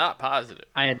 This is not positive.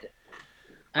 I had to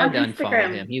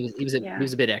unfollow him. He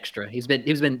was a bit extra. He's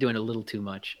been doing a little too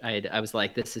much. I was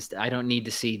like, I don't need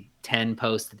to see 10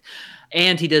 posted.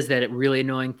 And he does that really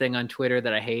annoying thing on Twitter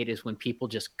that I hate is when people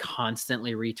just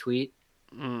constantly retweet.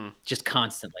 Just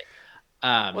constantly.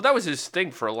 Well, that was his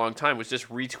thing for a long time, was just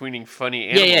retweeting funny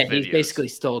animal videos. He basically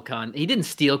stole content. He didn't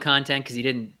steal content because he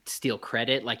didn't steal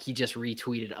credit. Like, he just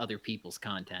retweeted other people's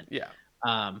content. Yeah.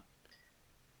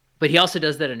 But he also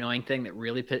does that annoying thing that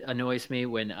really annoys me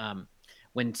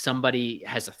when somebody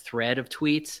has a thread of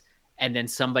tweets and then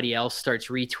somebody else starts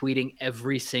retweeting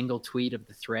every single tweet of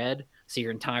the thread. So your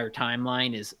entire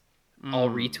timeline is all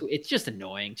retweet. It's just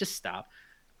annoying. Just stop.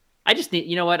 I just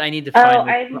need, I need to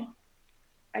find.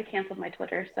 I canceled my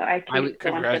Twitter, so I can't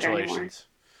go on Twitter anymore.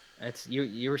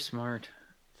 You were smart.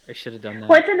 I should have done that.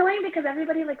 Well, it's annoying because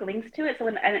everybody links to it. So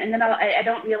and then I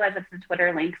don't realize it's a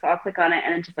Twitter link, so I'll click on it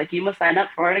and it's just like, you must sign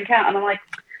up for an account. And I'm like,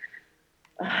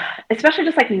 especially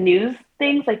just like news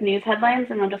things, like news headlines,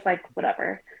 and I'm just like,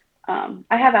 whatever. I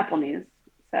have Apple News,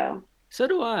 so. So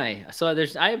do I. So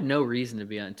I have no reason to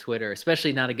be on Twitter,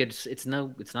 especially not a good. It's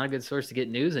not a good source to get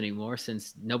news anymore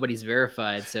since nobody's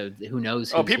verified. So who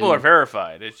knows? People are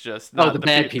verified. It's just not the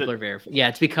bad people are verified. Yeah,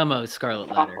 it's become a scarlet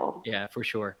letter. Awful. Yeah, for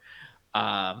sure.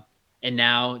 And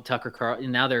now Tucker Carlson.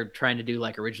 Now they're trying to do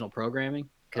like original programming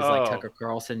because like Tucker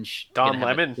Carlson, Don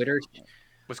Lemon, Twitter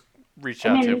was reached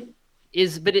out to.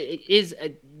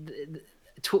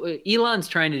 Elon's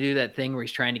trying to do that thing where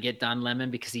he's trying to get Don Lemon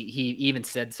because he even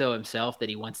said so himself that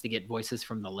he wants to get voices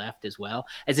from the left as well,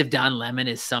 as if Don Lemon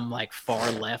is some like far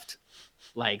left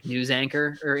like news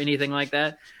anchor or anything like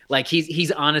that. Like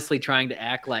he's honestly trying to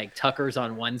act like Tucker's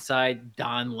on one side,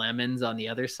 Don Lemon's on the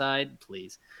other side.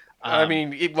 Please. I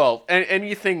mean,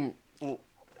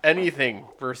 anything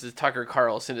versus Tucker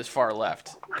Carlson is far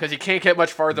left because you can't get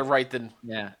much farther right than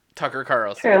Tucker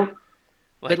Carlson. True.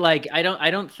 But like, I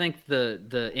don't think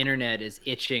the internet is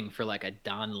itching for like a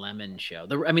Don Lemon show.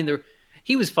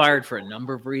 He was fired for a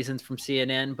number of reasons from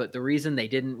CNN, but the reason they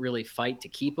didn't really fight to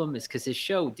keep him is because his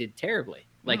show did terribly.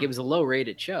 Like, it was a low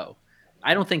rated show.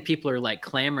 I don't think people are like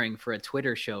clamoring for a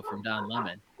Twitter show from Don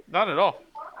Lemon. Not at all.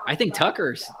 I think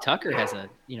Tucker has a,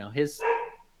 his.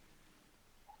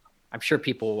 I'm sure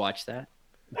people will watch that,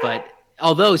 but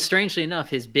although strangely enough,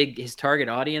 his target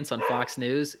audience on Fox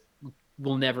News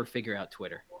will never figure out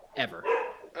Twitter ever.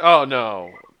 Oh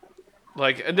no!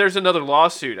 And there's another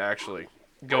lawsuit actually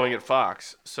going at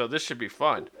Fox, so this should be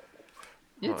fun.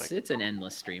 It's an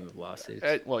endless stream of lawsuits.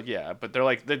 Well, yeah, but they're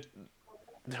like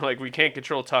we can't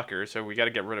control Tucker, so we got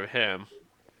to get rid of him.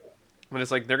 And it's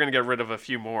like they're gonna get rid of a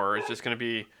few more. It's just gonna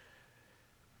be,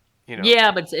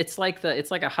 Yeah, but it's like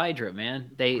a Hydra, man.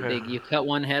 You cut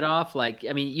one head off. Like,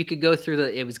 I mean, you could go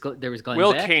through there was Glenn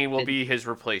Will Beck. Cain will be his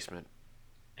replacement.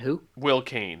 Who? Will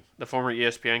Cain, the former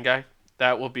ESPN guy.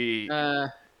 That will be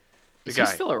the is guy.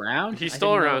 He still around? He's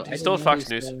still around. He's still at Fox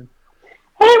News. Hey,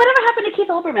 whatever happened to Keith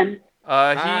Olbermann?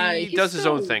 He does his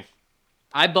own thing.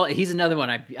 He's another one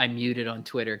I muted on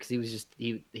Twitter because he was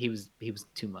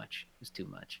too much. It was too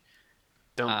much.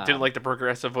 Didn't like the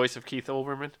progressive voice of Keith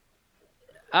Olbermann.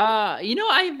 I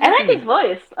like his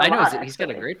voice. I know he's got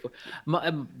a great voice.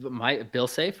 My Bill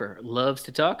Safer loves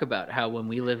to talk about how when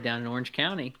we lived down in Orange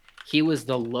County, he was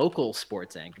the local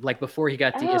sports anchor. Like before he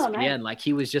got to ESPN, nice. Like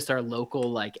he was just our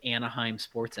local like Anaheim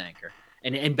sports anchor.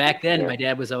 And back then, my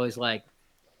dad was always like,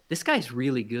 "This guy's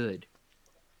really good."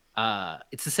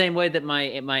 It's the same way that my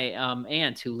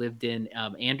aunt who lived in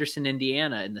Anderson,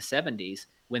 Indiana in the 70s,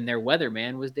 when their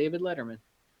weatherman was David Letterman.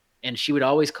 And she would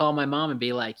always call my mom and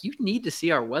be like, "You need to see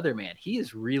our weatherman. He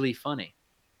is really funny."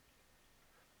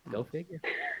 Go figure.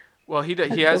 Well, he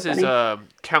has his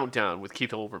Countdown with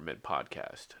Keith Olbermann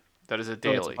podcast. That is a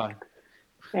daily.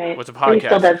 Right. What's a podcast? He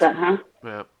still does that, huh?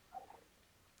 Yeah.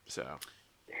 So.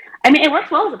 I mean, it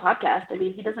works well as a podcast. I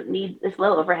mean, he doesn't need this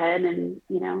low overhead, and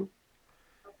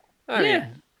I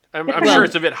mean, I'm sure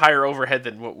it's a bit higher overhead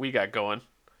than what we got going.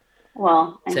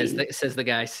 Well, says the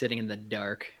guy sitting in the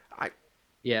dark.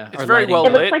 Yeah, it's very well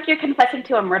lit. It looks like you're confessing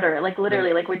to a murder. Like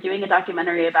literally, like we're doing a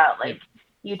documentary about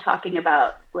you talking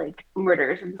about like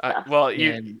murders and stuff.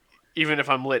 Even if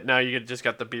I'm lit now, you just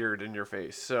got the beard in your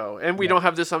face. So, and we don't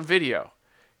have this on video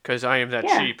because I am that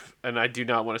cheap, and I do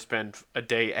not want to spend a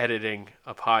day editing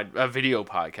a video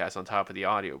podcast on top of the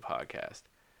audio podcast.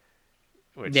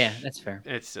 That's fair.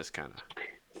 It's just kind of.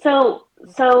 So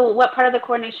what part of the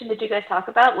coronation did you guys talk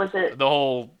about? Was it the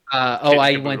whole?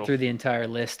 I went through the entire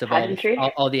list of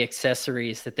all the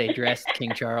accessories that they dressed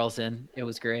King Charles in. It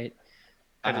was great.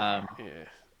 We can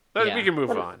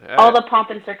move on. All the pomp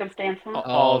and circumstance. Huh?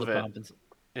 All the pomp and.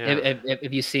 Yeah.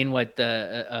 Have you seen what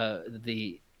the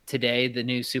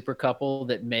new super couple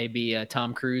that may be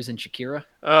Tom Cruise and Shakira?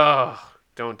 Oh,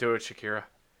 don't do it, Shakira.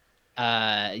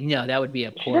 That would be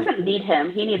a poor. She doesn't need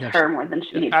him. He needs her more than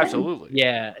she needs him. Absolutely.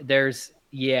 Yeah,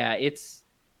 it's.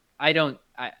 I don't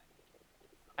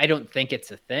think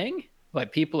it's a thing,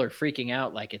 but people are freaking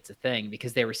out like it's a thing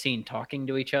because they were seen talking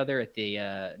to each other at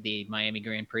the Miami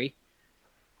Grand Prix,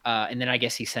 and then I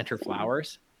guess he sent her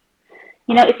flowers.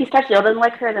 If he starts yelling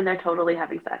like her, then they're totally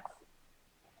having sex.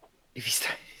 It's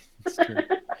true.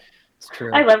 It's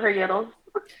true. I love her yodels.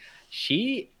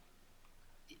 She's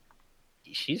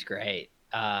great.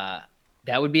 That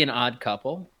would be an odd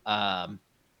couple. I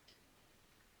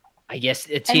guess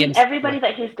everybody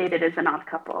that he's dated is an odd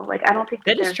couple. Like I don't think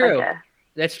that is true.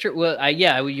 That's true. Well,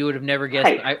 you would have never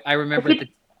guessed. I remember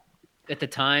at the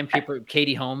time,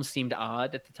 Katie Holmes seemed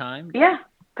odd at the time. Yeah,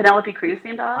 Penelope Cruz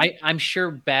seemed odd. I'm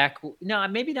sure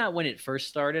maybe not when it first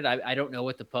started. I don't know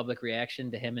what the public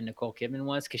reaction to him and Nicole Kidman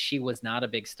was because she was not a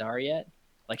big star yet.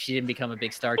 Like she didn't become a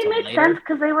big star till later. It makes sense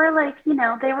because they were like, they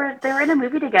were in a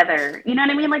movie together. You know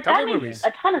what I mean? Like that makes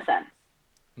a ton of sense.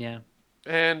 Yeah.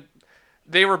 And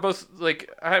they were both like,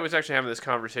 I was actually having this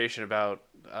conversation about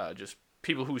just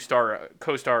people who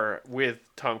co-star with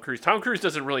Tom Cruise. Tom Cruise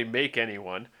doesn't really make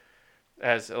anyone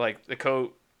as like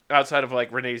outside of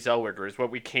like Renee Zellweger is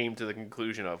what we came to the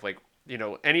conclusion of. Like,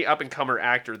 any up-and-comer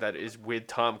actor that is with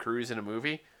Tom Cruise in a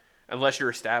movie, unless you're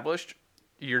established,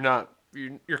 you're not.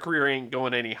 Your career ain't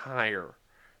going any higher.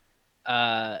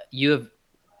 Kelly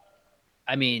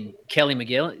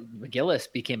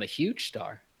McGillis became a huge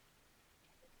star.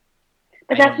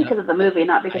 But that's because of the movie,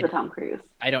 not because of Tom Cruise.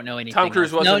 I don't know anything. Tom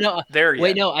Cruise wasn't there yet.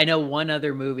 Wait, no, I know one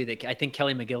other movie that I think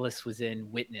Kelly McGillis was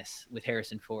in, Witness with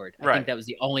Harrison Ford. I think that was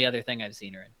the only other thing I've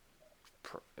seen her in.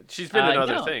 She's been in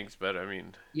other things, but I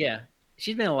mean, yeah,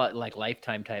 she's been in a lot like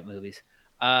Lifetime type movies.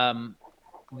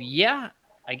 Yeah,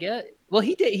 I get. Well,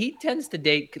 he tends to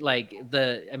date like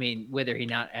I mean, whether he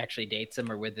not actually dates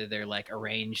them or whether they're like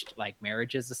arranged like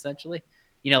marriages, essentially.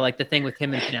 You know, like the thing with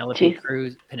him and Penelope Jeez.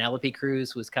 Cruz. Penelope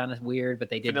Cruz was kind of weird, but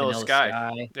they did Vanilla Vanilla Sky.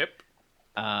 Sky. Yep.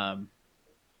 Um,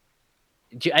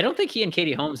 I don't think he and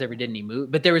Katie Holmes ever did any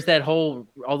move, but there was all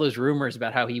those rumors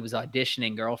about how he was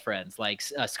auditioning girlfriends. Like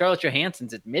Scarlett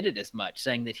Johansson's admitted as much,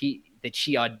 saying that she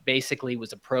basically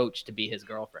was approached to be his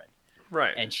girlfriend,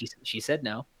 Right. and she said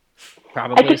no. I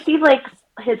Probably could see like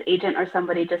his agent or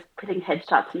somebody just putting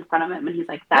headshots in front of him, and he's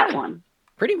like, "That one."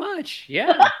 pretty much,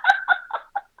 yeah.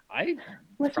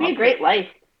 Must be a great life.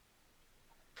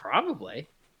 Probably.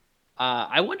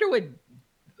 I wonder what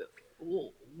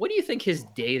do you think his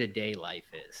day-to-day life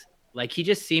is? Like, he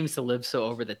just seems to live so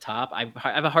over the top. I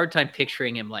have a hard time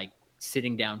picturing him like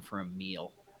sitting down for a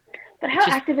meal. But how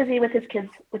active is he with his kids?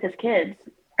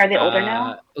 Are they older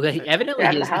now? Evidently, They're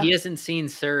out of the house? he hasn't seen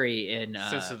Suri in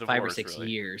Since the 5 or divorce, 6 really.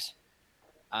 years.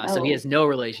 So he has no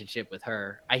relationship with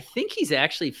her. I think he's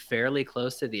actually fairly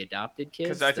close to the adopted kids.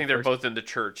 Because I think they're both in the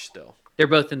church still. They're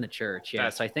both in the church, yeah.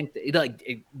 So I think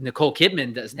Nicole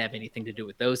Kidman doesn't have anything to do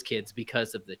with those kids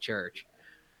because of the church.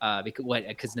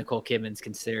 Because Nicole Kidman's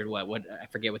considered what I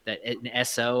forget what that an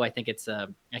SO. I think it's I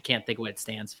can't think of what it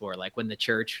stands for. Like when the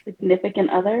church significant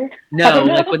other. No,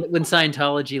 like when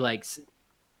Scientology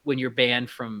when you're banned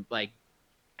from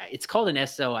it's called an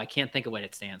SO. I can't think of what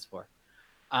it stands for.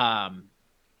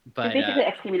 But you're basically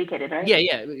excommunicated, right?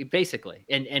 Yeah, basically,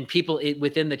 and people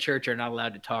within the church are not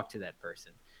allowed to talk to that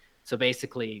person. So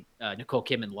basically, Nicole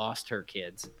Kidman lost her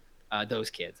kids, those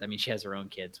kids. I mean, she has her own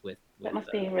kids with that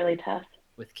must be really tough.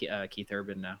 With Keith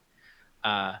Urban now.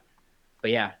 But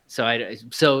yeah,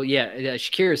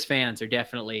 Shakira's fans are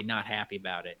definitely not happy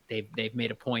about it. They've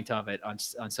made a point of it on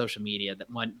social media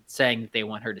saying that they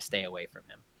want her to stay away from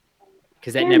him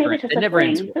because that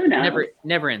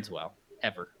never ends well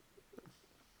ever.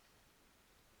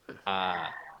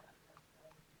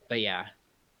 But yeah,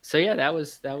 so yeah, that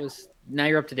was. Now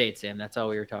you're up to date, Sam. That's all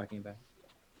we were talking about.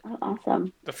 Oh,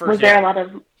 awesome. Was there a lot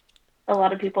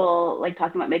of people like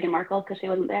talking about Meghan Markle because she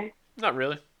wasn't there? Not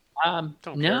really.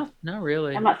 No, not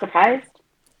really. I'm not surprised.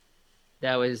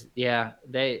 That was I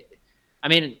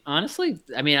mean, honestly,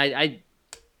 I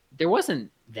there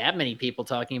wasn't that many people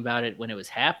talking about it when it was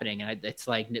happening, and it's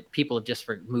like people have just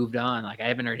moved on. Like I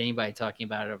haven't heard anybody talking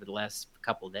about it over the last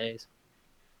couple of days.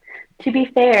 To be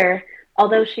fair,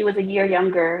 although she was a year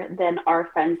younger than our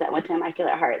friends that went to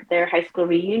Immaculate Heart, their high school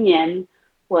reunion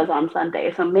was on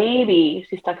Sunday, so maybe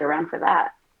she stuck around for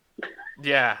that.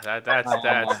 Yeah, that's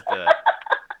the.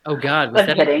 Oh God, was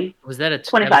that a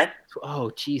 25?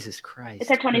 Oh Jesus Christ!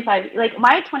 It's at 25. Like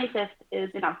my 25th is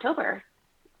in October.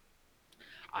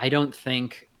 I don't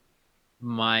think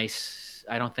mine is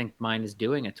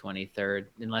doing a 23rd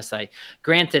unless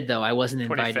granted though I wasn't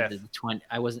invited 25th. To the 20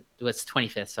 I wasn't what's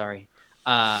 25th sorry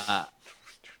I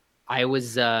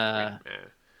was not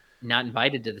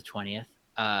invited to the 20th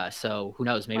so who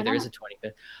knows, maybe there is a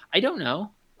 25th. I don't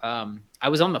know. I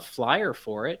was on the flyer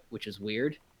for it, which is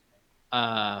weird,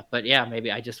 but yeah,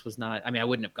 maybe I just was not. I mean, I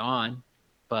wouldn't have gone,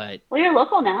 but well, you're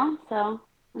local now, so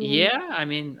yeah, I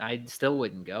mean, I still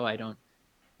wouldn't go. I don't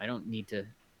need to.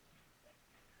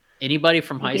 Anybody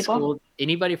from high school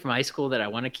that I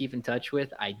want to keep in touch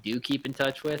with, I do keep in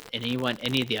touch with. And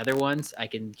any of the other ones, I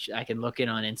can look in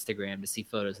on Instagram to see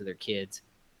photos of their kids.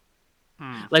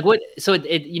 Like what? So at the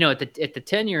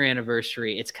 10-year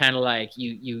anniversary, it's kind of like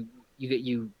you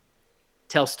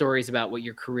tell stories about what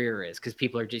your career is because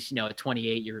people are just at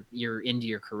 28, you're into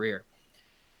your career.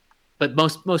 But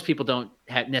most people don't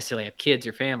necessarily have kids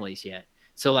or families yet.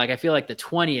 So like I feel like the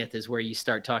 20th is where you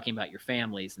start talking about your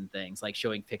families and things, like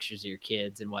showing pictures of your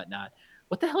kids and whatnot.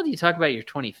 What the hell do you talk about at your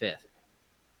 25th?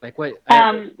 Like what?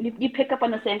 You pick up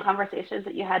on the same conversations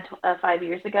that you had 5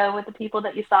 years ago with the people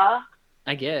that you saw.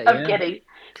 I get. I'm kidding.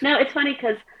 No, it's funny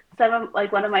because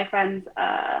one of my friends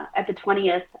at the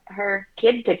 20th, her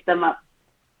kid picked them up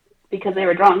because they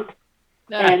were drunk.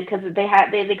 And because they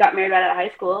got married right out of high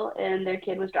school and their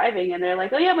kid was driving and they're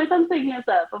like, oh yeah, my son's picking us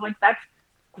up. I'm like, that's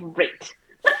great.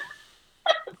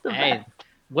 Hey,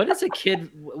 what is a kid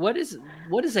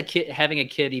having a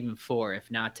kid even for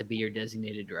if not to be your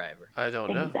designated driver? I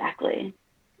don't know. Exactly.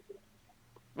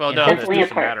 Well, no, that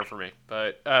doesn't matter for me.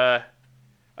 But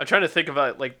I'm trying to think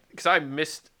about because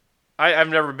I've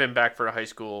never been back for a high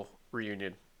school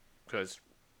reunion because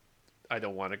I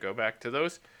don't want to go back to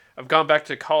those. I've gone back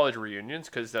to college reunions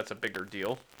because that's a bigger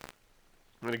deal.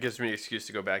 And it gives me an excuse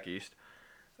to go back east.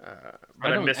 But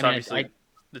obviously,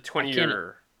 the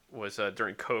 20-year was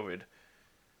during COVID.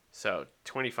 So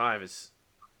 25 is,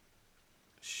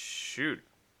 it's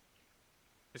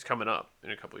coming up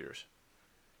in a couple years.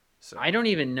 So I don't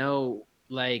even know.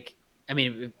 Like, I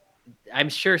mean, I'm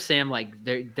sure Sam. Like,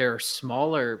 there are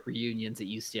smaller reunions at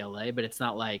UCLA, but it's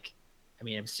not like. I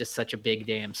mean, it's just such a big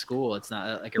damn school. It's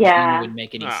not like a reunion Yeah. wouldn't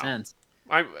make any no. sense.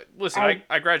 I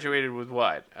graduated with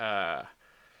what?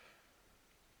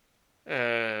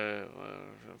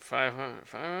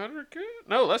 500 kids?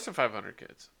 No, less than 500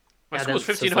 kids. My Yeah, school was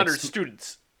so it's 1,500 like,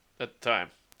 students at the time.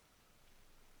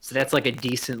 so that's like a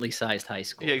decently sized high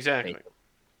school. Yeah, exactly.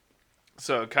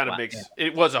 So it kind of Wow, makes yeah.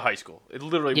 it was a high school. It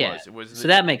literally Yeah. was. It was. So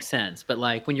that makes sense. But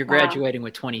like when you're Wow. graduating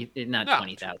with 20 No.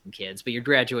 20,000 kids, but you're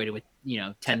graduating with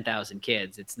 10,000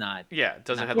 kids, it's not. Yeah, it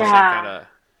doesn't have Yeah. the same kind of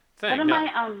thing. One of no. my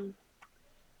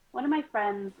one of my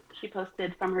friends, she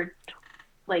posted from her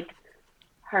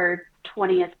her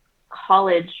 20th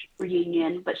college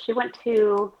reunion, but she went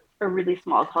to a really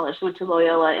small college. She went to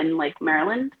Loyola in like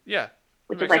Maryland, Yeah,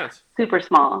 which that is makes like sense. super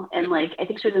small, and like I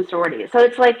think she was in sorority. So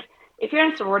it's like if you're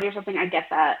in a sorority or something, I get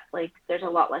that. Like there's a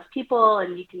lot less people,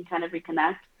 and you can kind of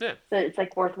reconnect. Yeah. So it's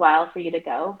like worthwhile for you to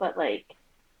go. But like,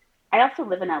 I also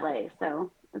live in LA,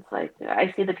 so it's like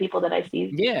I see the people that I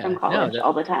see Yeah, from no, college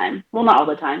all the time. Well, not all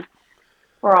the time.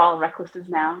 We're all recluses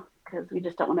now because we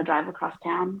just don't want to drive across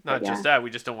town. Not But just that,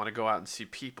 we just don't want to go out and see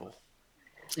people.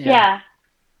 yeah.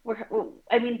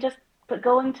 I mean, but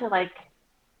going to like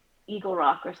Eagle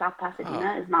Rock or South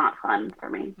Pasadena is not fun for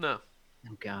me. No.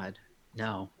 Oh God,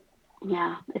 no.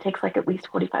 Yeah, it takes like at least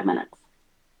 45 minutes.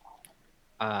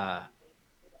 Yeah,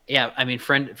 I mean,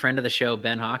 friend of the show,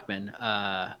 Ben Hockman,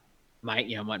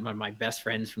 one of my best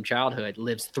friends from childhood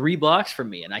lives 3 blocks from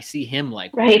me, and I see him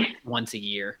like Right. once a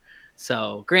year.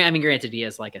 So, granted, he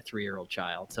has like a 3-year-old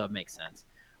child, so it makes sense.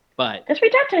 But Just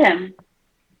reach out to him.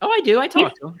 oh, I do. I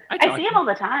talk to him. I see him all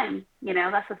the time.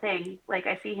 That's the thing. Like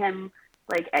I see him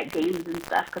like at games and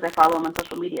stuff because I follow him on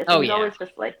social media. So he's always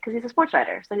just like, because he's a sports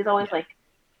writer, so he's always like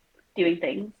doing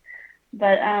things.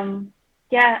 But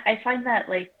yeah, I find that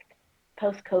like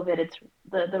post COVID, it's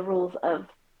the rules of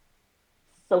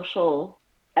social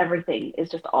everything is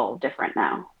just all different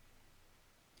now.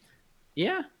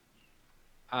 Yeah.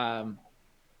 I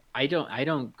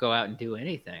don't go out and do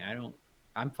anything.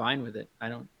 I'm fine with it. I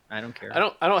don't care. I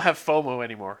don't have FOMO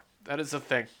anymore. That is the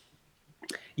thing.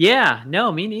 Yeah, no,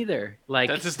 me neither. Like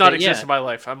that does not exist in my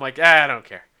life. I'm like, I don't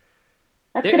care.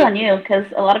 That's good on you because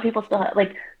a lot of people still have,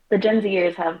 like the Gen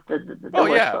Zers have the worst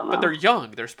FOMO. But they're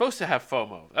young. They're supposed to have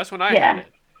FOMO. That's when I had it.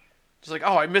 Just like,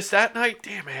 oh, I missed that night.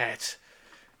 Damn it.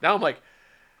 Now I'm like,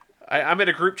 I'm in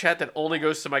a group chat that only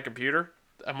goes to my computer.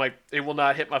 I'm like, it will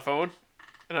not hit my phone,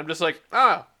 and I'm just like,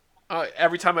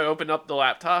 every time I open up the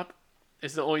laptop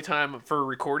is the only time for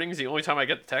recordings. The only time I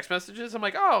get the text messages. I'm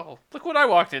like, oh, look what I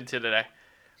walked into today.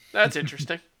 That's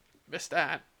interesting. Missed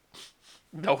that.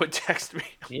 No one texted me.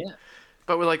 Yeah.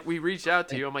 But we reached out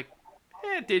to you. I'm like,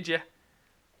 did you?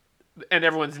 And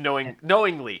everyone's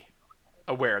knowingly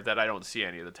aware that I don't see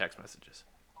any of the text messages,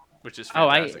 which is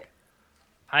fantastic.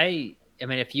 I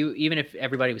mean, even if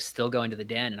everybody was still going to the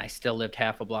den and I still lived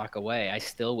half a block away, I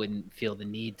still wouldn't feel the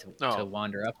need to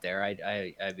wander up there.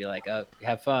 I'd be like, oh,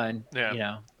 have fun.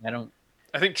 Yeah. I don't.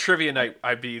 I think trivia night,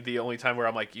 I'd be the only time where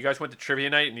I'm like, you guys went to trivia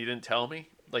night and you didn't tell me?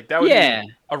 Like, that would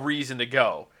be a reason to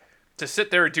go. To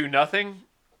sit there and do nothing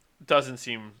doesn't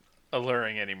seem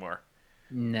alluring anymore.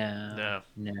 No.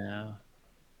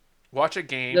 Watch a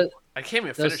game. I can't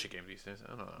even finish a game these days.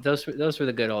 I don't know. Those were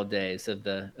the good old days of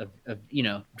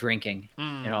drinking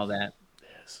and all that.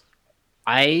 Yes.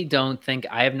 I don't think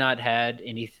I have not had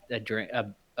a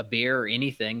beer or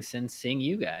anything since seeing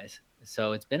you guys.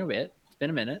 So it's been a bit. It's been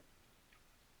a minute.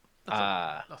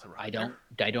 Nothing wrong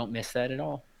I don't miss that at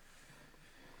all.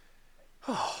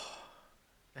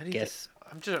 Guess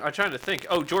I'm trying to think.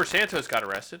 Oh, George Santos got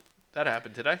arrested. That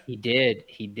happened today. He did.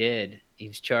 He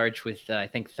was charged with I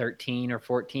think 13 or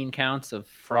 14 counts of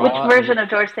fraud. Which version of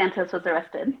George Santos was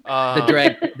arrested?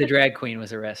 The drag queen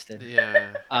was arrested.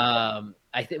 Yeah.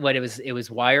 I think it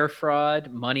was wire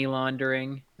fraud, money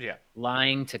laundering,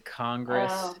 lying to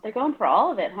Congress. Oh, they're going for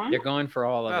all of it, huh? They're going for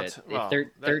all of it.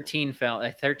 13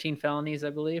 felonies, I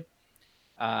believe.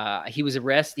 He was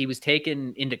arrested. He was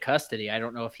taken into custody. I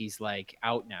don't know if he's like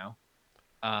out now.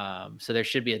 So there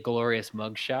should be a glorious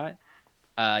mugshot.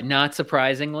 Not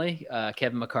surprisingly,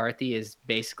 Kevin McCarthy has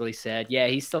basically said, yeah,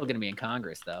 he's still going to be in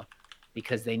Congress though,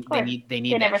 because they need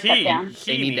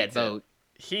that vote.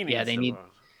 He needs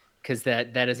because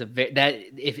that is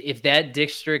if that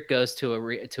district goes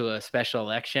to a special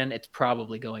election, it's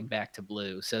probably going back to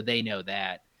blue. So they know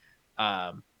that.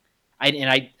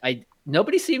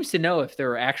 Nobody seems to know if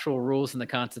there are actual rules in the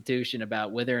Constitution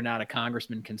about whether or not a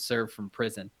congressman can serve from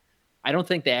prison. I don't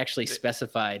think they actually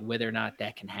specified whether or not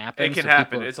that can happen. It can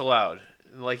happen. It's allowed.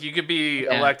 Like you could be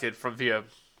elected via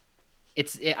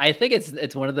I think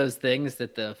it's one of those things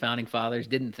that the founding fathers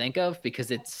didn't think of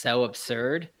because it's so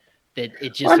absurd that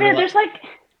it just. Well,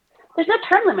 there's no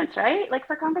term limits, right? Like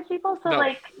for Congress people, so No.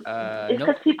 like it's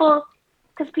Nope.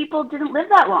 because people didn't live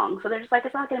that long, so they're just like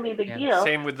it's not going to be a big deal.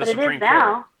 Same with the but it Supreme is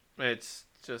now. Court. It's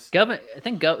just I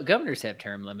think governors have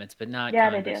term limits, but not Yeah,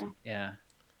 Congress. they do. Yeah.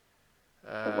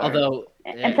 Weird. Although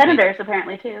and senators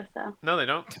apparently too. So no, they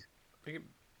don't.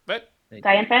 But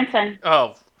Dianne Feinstein.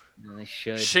 oh, they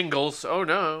should. shingles. Oh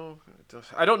no,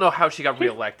 I don't know how she got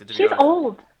reelected. To be She's honest.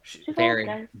 old. She's Very,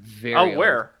 old, guys. very. Oh, old.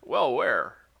 where? Well,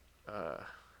 where?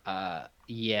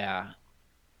 Yeah.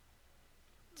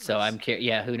 So I'm curious.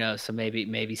 Yeah, who knows? So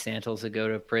maybe Santos will go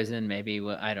to prison. Maybe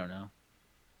I don't know.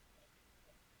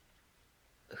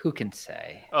 Who can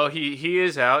say? Oh, he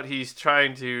is out. He's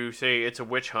trying to say it's a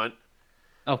witch hunt.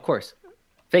 Oh, of course,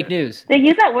 fake news. They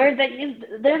use that word. They use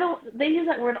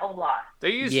that word a lot. They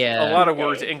use a lot of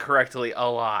words incorrectly a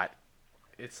lot.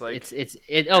 It's like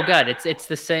oh god, it's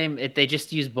the same. They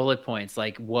just use bullet points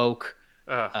like woke.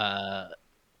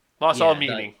 Lost all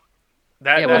meaning.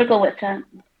 Political witch hunt.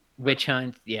 Witch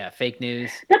hunt, yeah, fake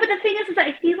news. No, but the thing is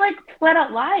that he like flat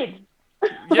out lied.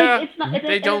 Yeah,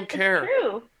 they don't care. It's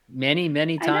true.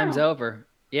 Many times over.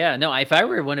 Yeah, no. If I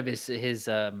were one of his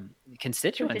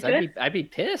constituents, I'd be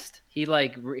pissed.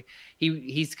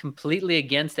 He's completely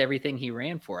against everything he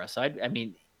ran for us. I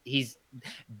mean,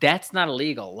 that's not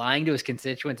illegal. Lying to his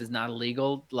constituents is not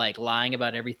illegal. Like lying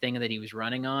about everything that he was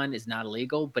running on is not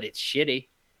illegal, but it's shitty.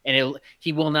 And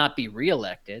he will not be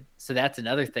reelected. So that's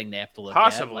another thing they have to look at.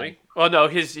 Possibly. Well, no,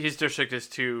 his district is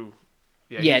too.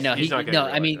 Yeah, he's not getting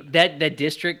I mean that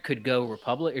district could go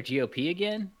Republic or GOP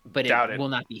again, but it will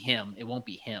not be him. It won't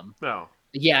be him. No.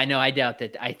 Yeah, I know. I doubt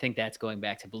that. I think that's going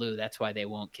back to blue. That's why they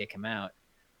won't kick him out,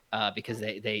 because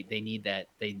they need that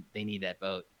they need that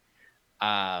vote.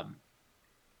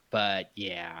 But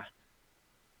yeah.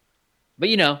 But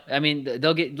I mean,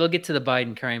 they'll get to the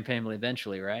Biden crime family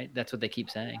eventually, right? That's what they keep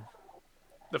saying.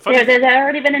 They've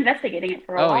already been investigating it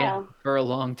for a while. Yeah, for a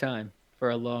long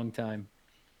time.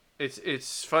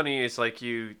 It's funny. It's like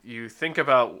you think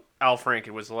about Al Franken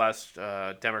was the last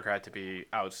Democrat to be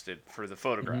ousted for the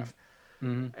photograph,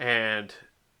 and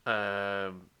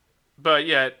but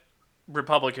yet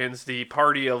Republicans, the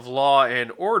party of law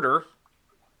and order,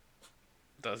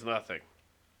 does nothing.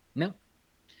 No.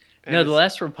 No, the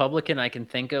last Republican I can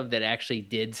think of that actually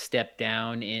did step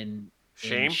down in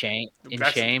shame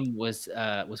was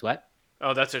what?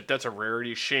 Oh, that's a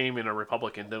rarity. Shame in a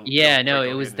Republican.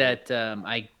 It was that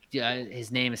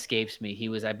his name escapes me. He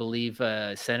was, I believe,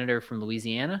 a senator from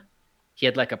Louisiana. He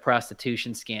had like a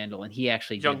prostitution scandal, and he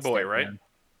actually young boy, right? Down.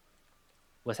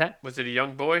 What's that? Was it a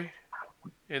young boy?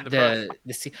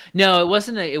 No, it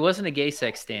wasn't a gay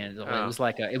sex scandal. Oh.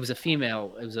 It was a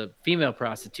female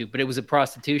prostitute, but it was a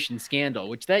prostitution scandal,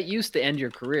 which that used to end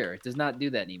your career. It does not do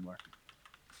that anymore.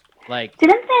 Like,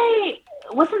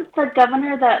 wasn't the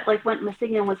governor that like went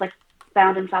missing and was like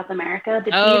found in South America?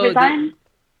 Did he resign?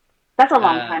 That's a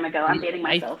long time ago. I'm dating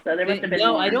myself, so there must have been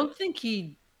more. I don't think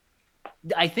he.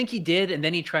 I think he did, and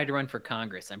then he tried to run for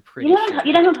Congress. I'm pretty sure.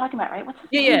 You know what I'm talking about, right? What's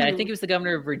his name? Yeah. I think he was the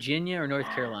governor of Virginia or North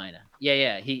Carolina.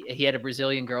 Yeah. He had a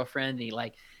Brazilian girlfriend.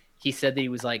 And he said that he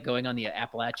was like going on the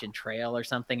Appalachian Trail or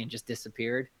something and just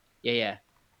disappeared. Yeah.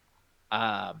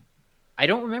 I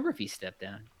don't remember if he stepped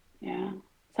down. Yeah.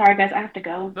 Sorry, guys, I have to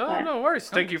go. No worries.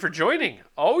 Thank you for joining.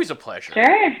 Always a pleasure.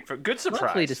 Sure. For good surprise.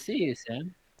 Lovely to see you,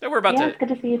 Sam. We're about it's good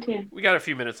to see you too. We got a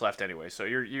few minutes left anyway, so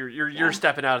you're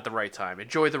stepping out at the right time.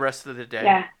 Enjoy the rest of the day.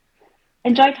 Yeah.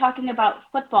 Enjoy talking about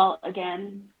football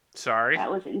again. Sorry. That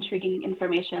was intriguing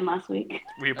information last week.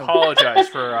 We apologize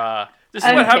for this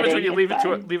is what happens when you leave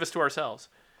us to ourselves.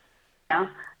 No,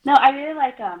 I really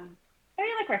like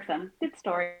Wrexham. Good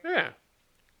story. Yeah.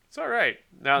 It's all right.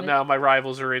 Now my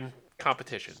rivals are in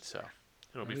competition, so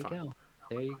it'll be fun.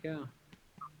 There you go.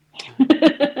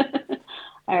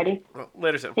 Alrighty. Well,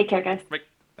 later, Sam. Take care, guys.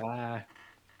 Bye.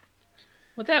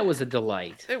 Well, that was a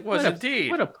delight. It was indeed.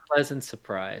 What a pleasant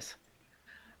surprise.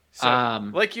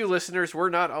 So, like you listeners, we're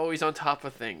not always on top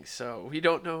of things, so we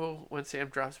don't know when Sam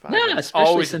drops by. No,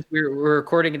 especially since we're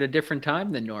recording at a different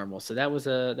time than normal. So that was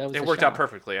It worked out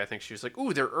perfectly. I think she was like,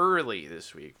 "Ooh, they're early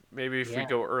this week. Maybe if we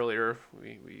go earlier,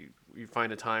 we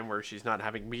find a time where she's not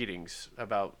having meetings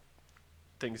about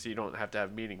things you don't have to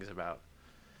have meetings about."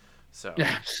 So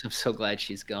I'm so glad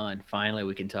she's gone. Finally,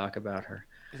 we can talk about her.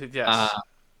 Yes.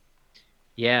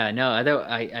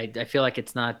 I feel like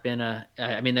it's not been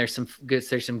I mean, there's some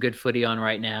good footy on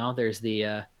right now. There's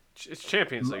the it's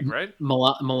Champions League, right?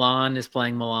 Milan is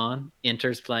playing Milan.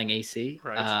 Inter's playing AC.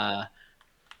 Right.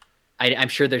 I'm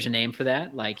sure there's a name for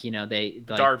that. Like,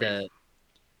 Derby.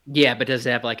 Yeah, but does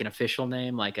it have like an official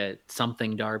name, like a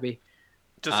something derby?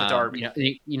 Just a derby.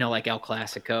 Like El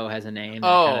Clasico has a name.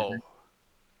 Oh,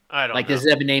 I don't know. Does it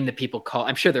have a name that people call?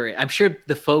 I'm sure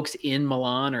the folks in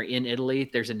Milan or in Italy,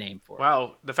 there's a name for it.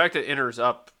 Wow, the fact that Inter's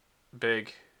up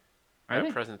big Are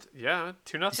they? present, yeah,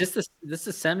 2-0. Is this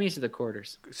the semis or the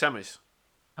quarters? Semis.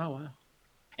 Oh wow!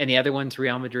 And the other one's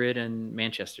Real Madrid and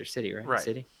Manchester City, right? Right.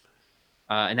 City.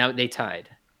 And now they tied.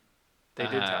 They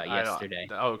did tie yesterday.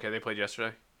 Oh, okay. They played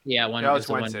yesterday. Yeah, it was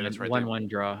Wednesday. That's right. 1-1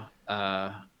 draw.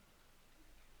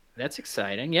 That's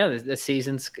exciting. Yeah, the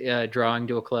season's drawing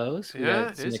to a close. We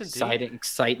got some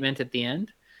excitement at the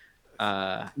end.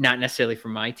 Not necessarily for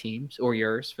my teams or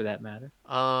yours, for that matter.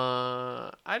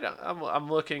 I don't. I'm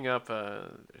looking up.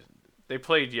 They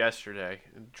played yesterday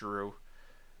and drew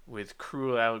with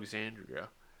Crew Alexandria.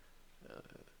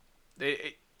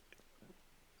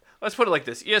 Let's put it like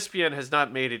this: ESPN has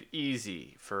not made it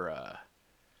easy for.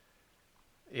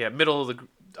 Middle of the.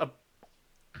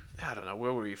 I don't know,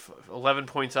 where were we? 11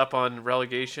 points up on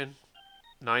relegation,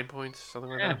 9 points, something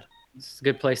like that. It's a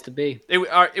good place to be.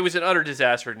 It was an utter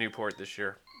disaster at Newport this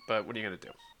year, but what are you gonna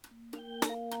do?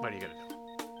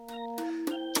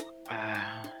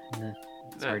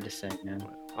 It's hard to say, man.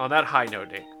 On that high note,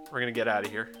 Nate, we're gonna get out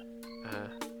of here.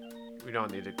 We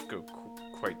don't need to go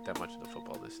quite that much of the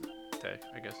football this day,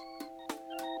 I guess.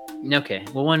 Okay.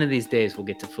 Well, one of these days we'll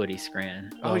get to footy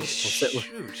Scran. Shoot.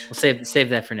 We'll save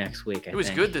that for next week. It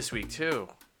was good this week too.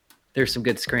 There's some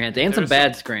good Scrans and some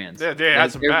bad Scrans. Yeah, they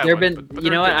had some bad ones. But you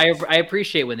know what? I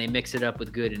appreciate when they mix it up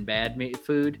with good and bad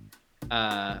food.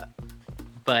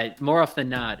 But more often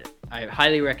than not, I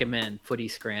highly recommend Footy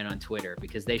Scran on Twitter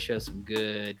because they show some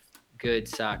good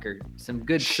soccer, some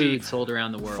good food sold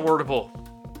around the world. Affordable.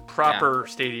 Proper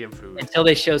stadium food until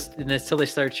they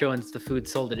start showing the food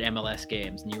sold at MLS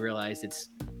games, and you realize it's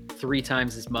 3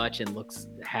 times as much and looks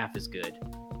half as good.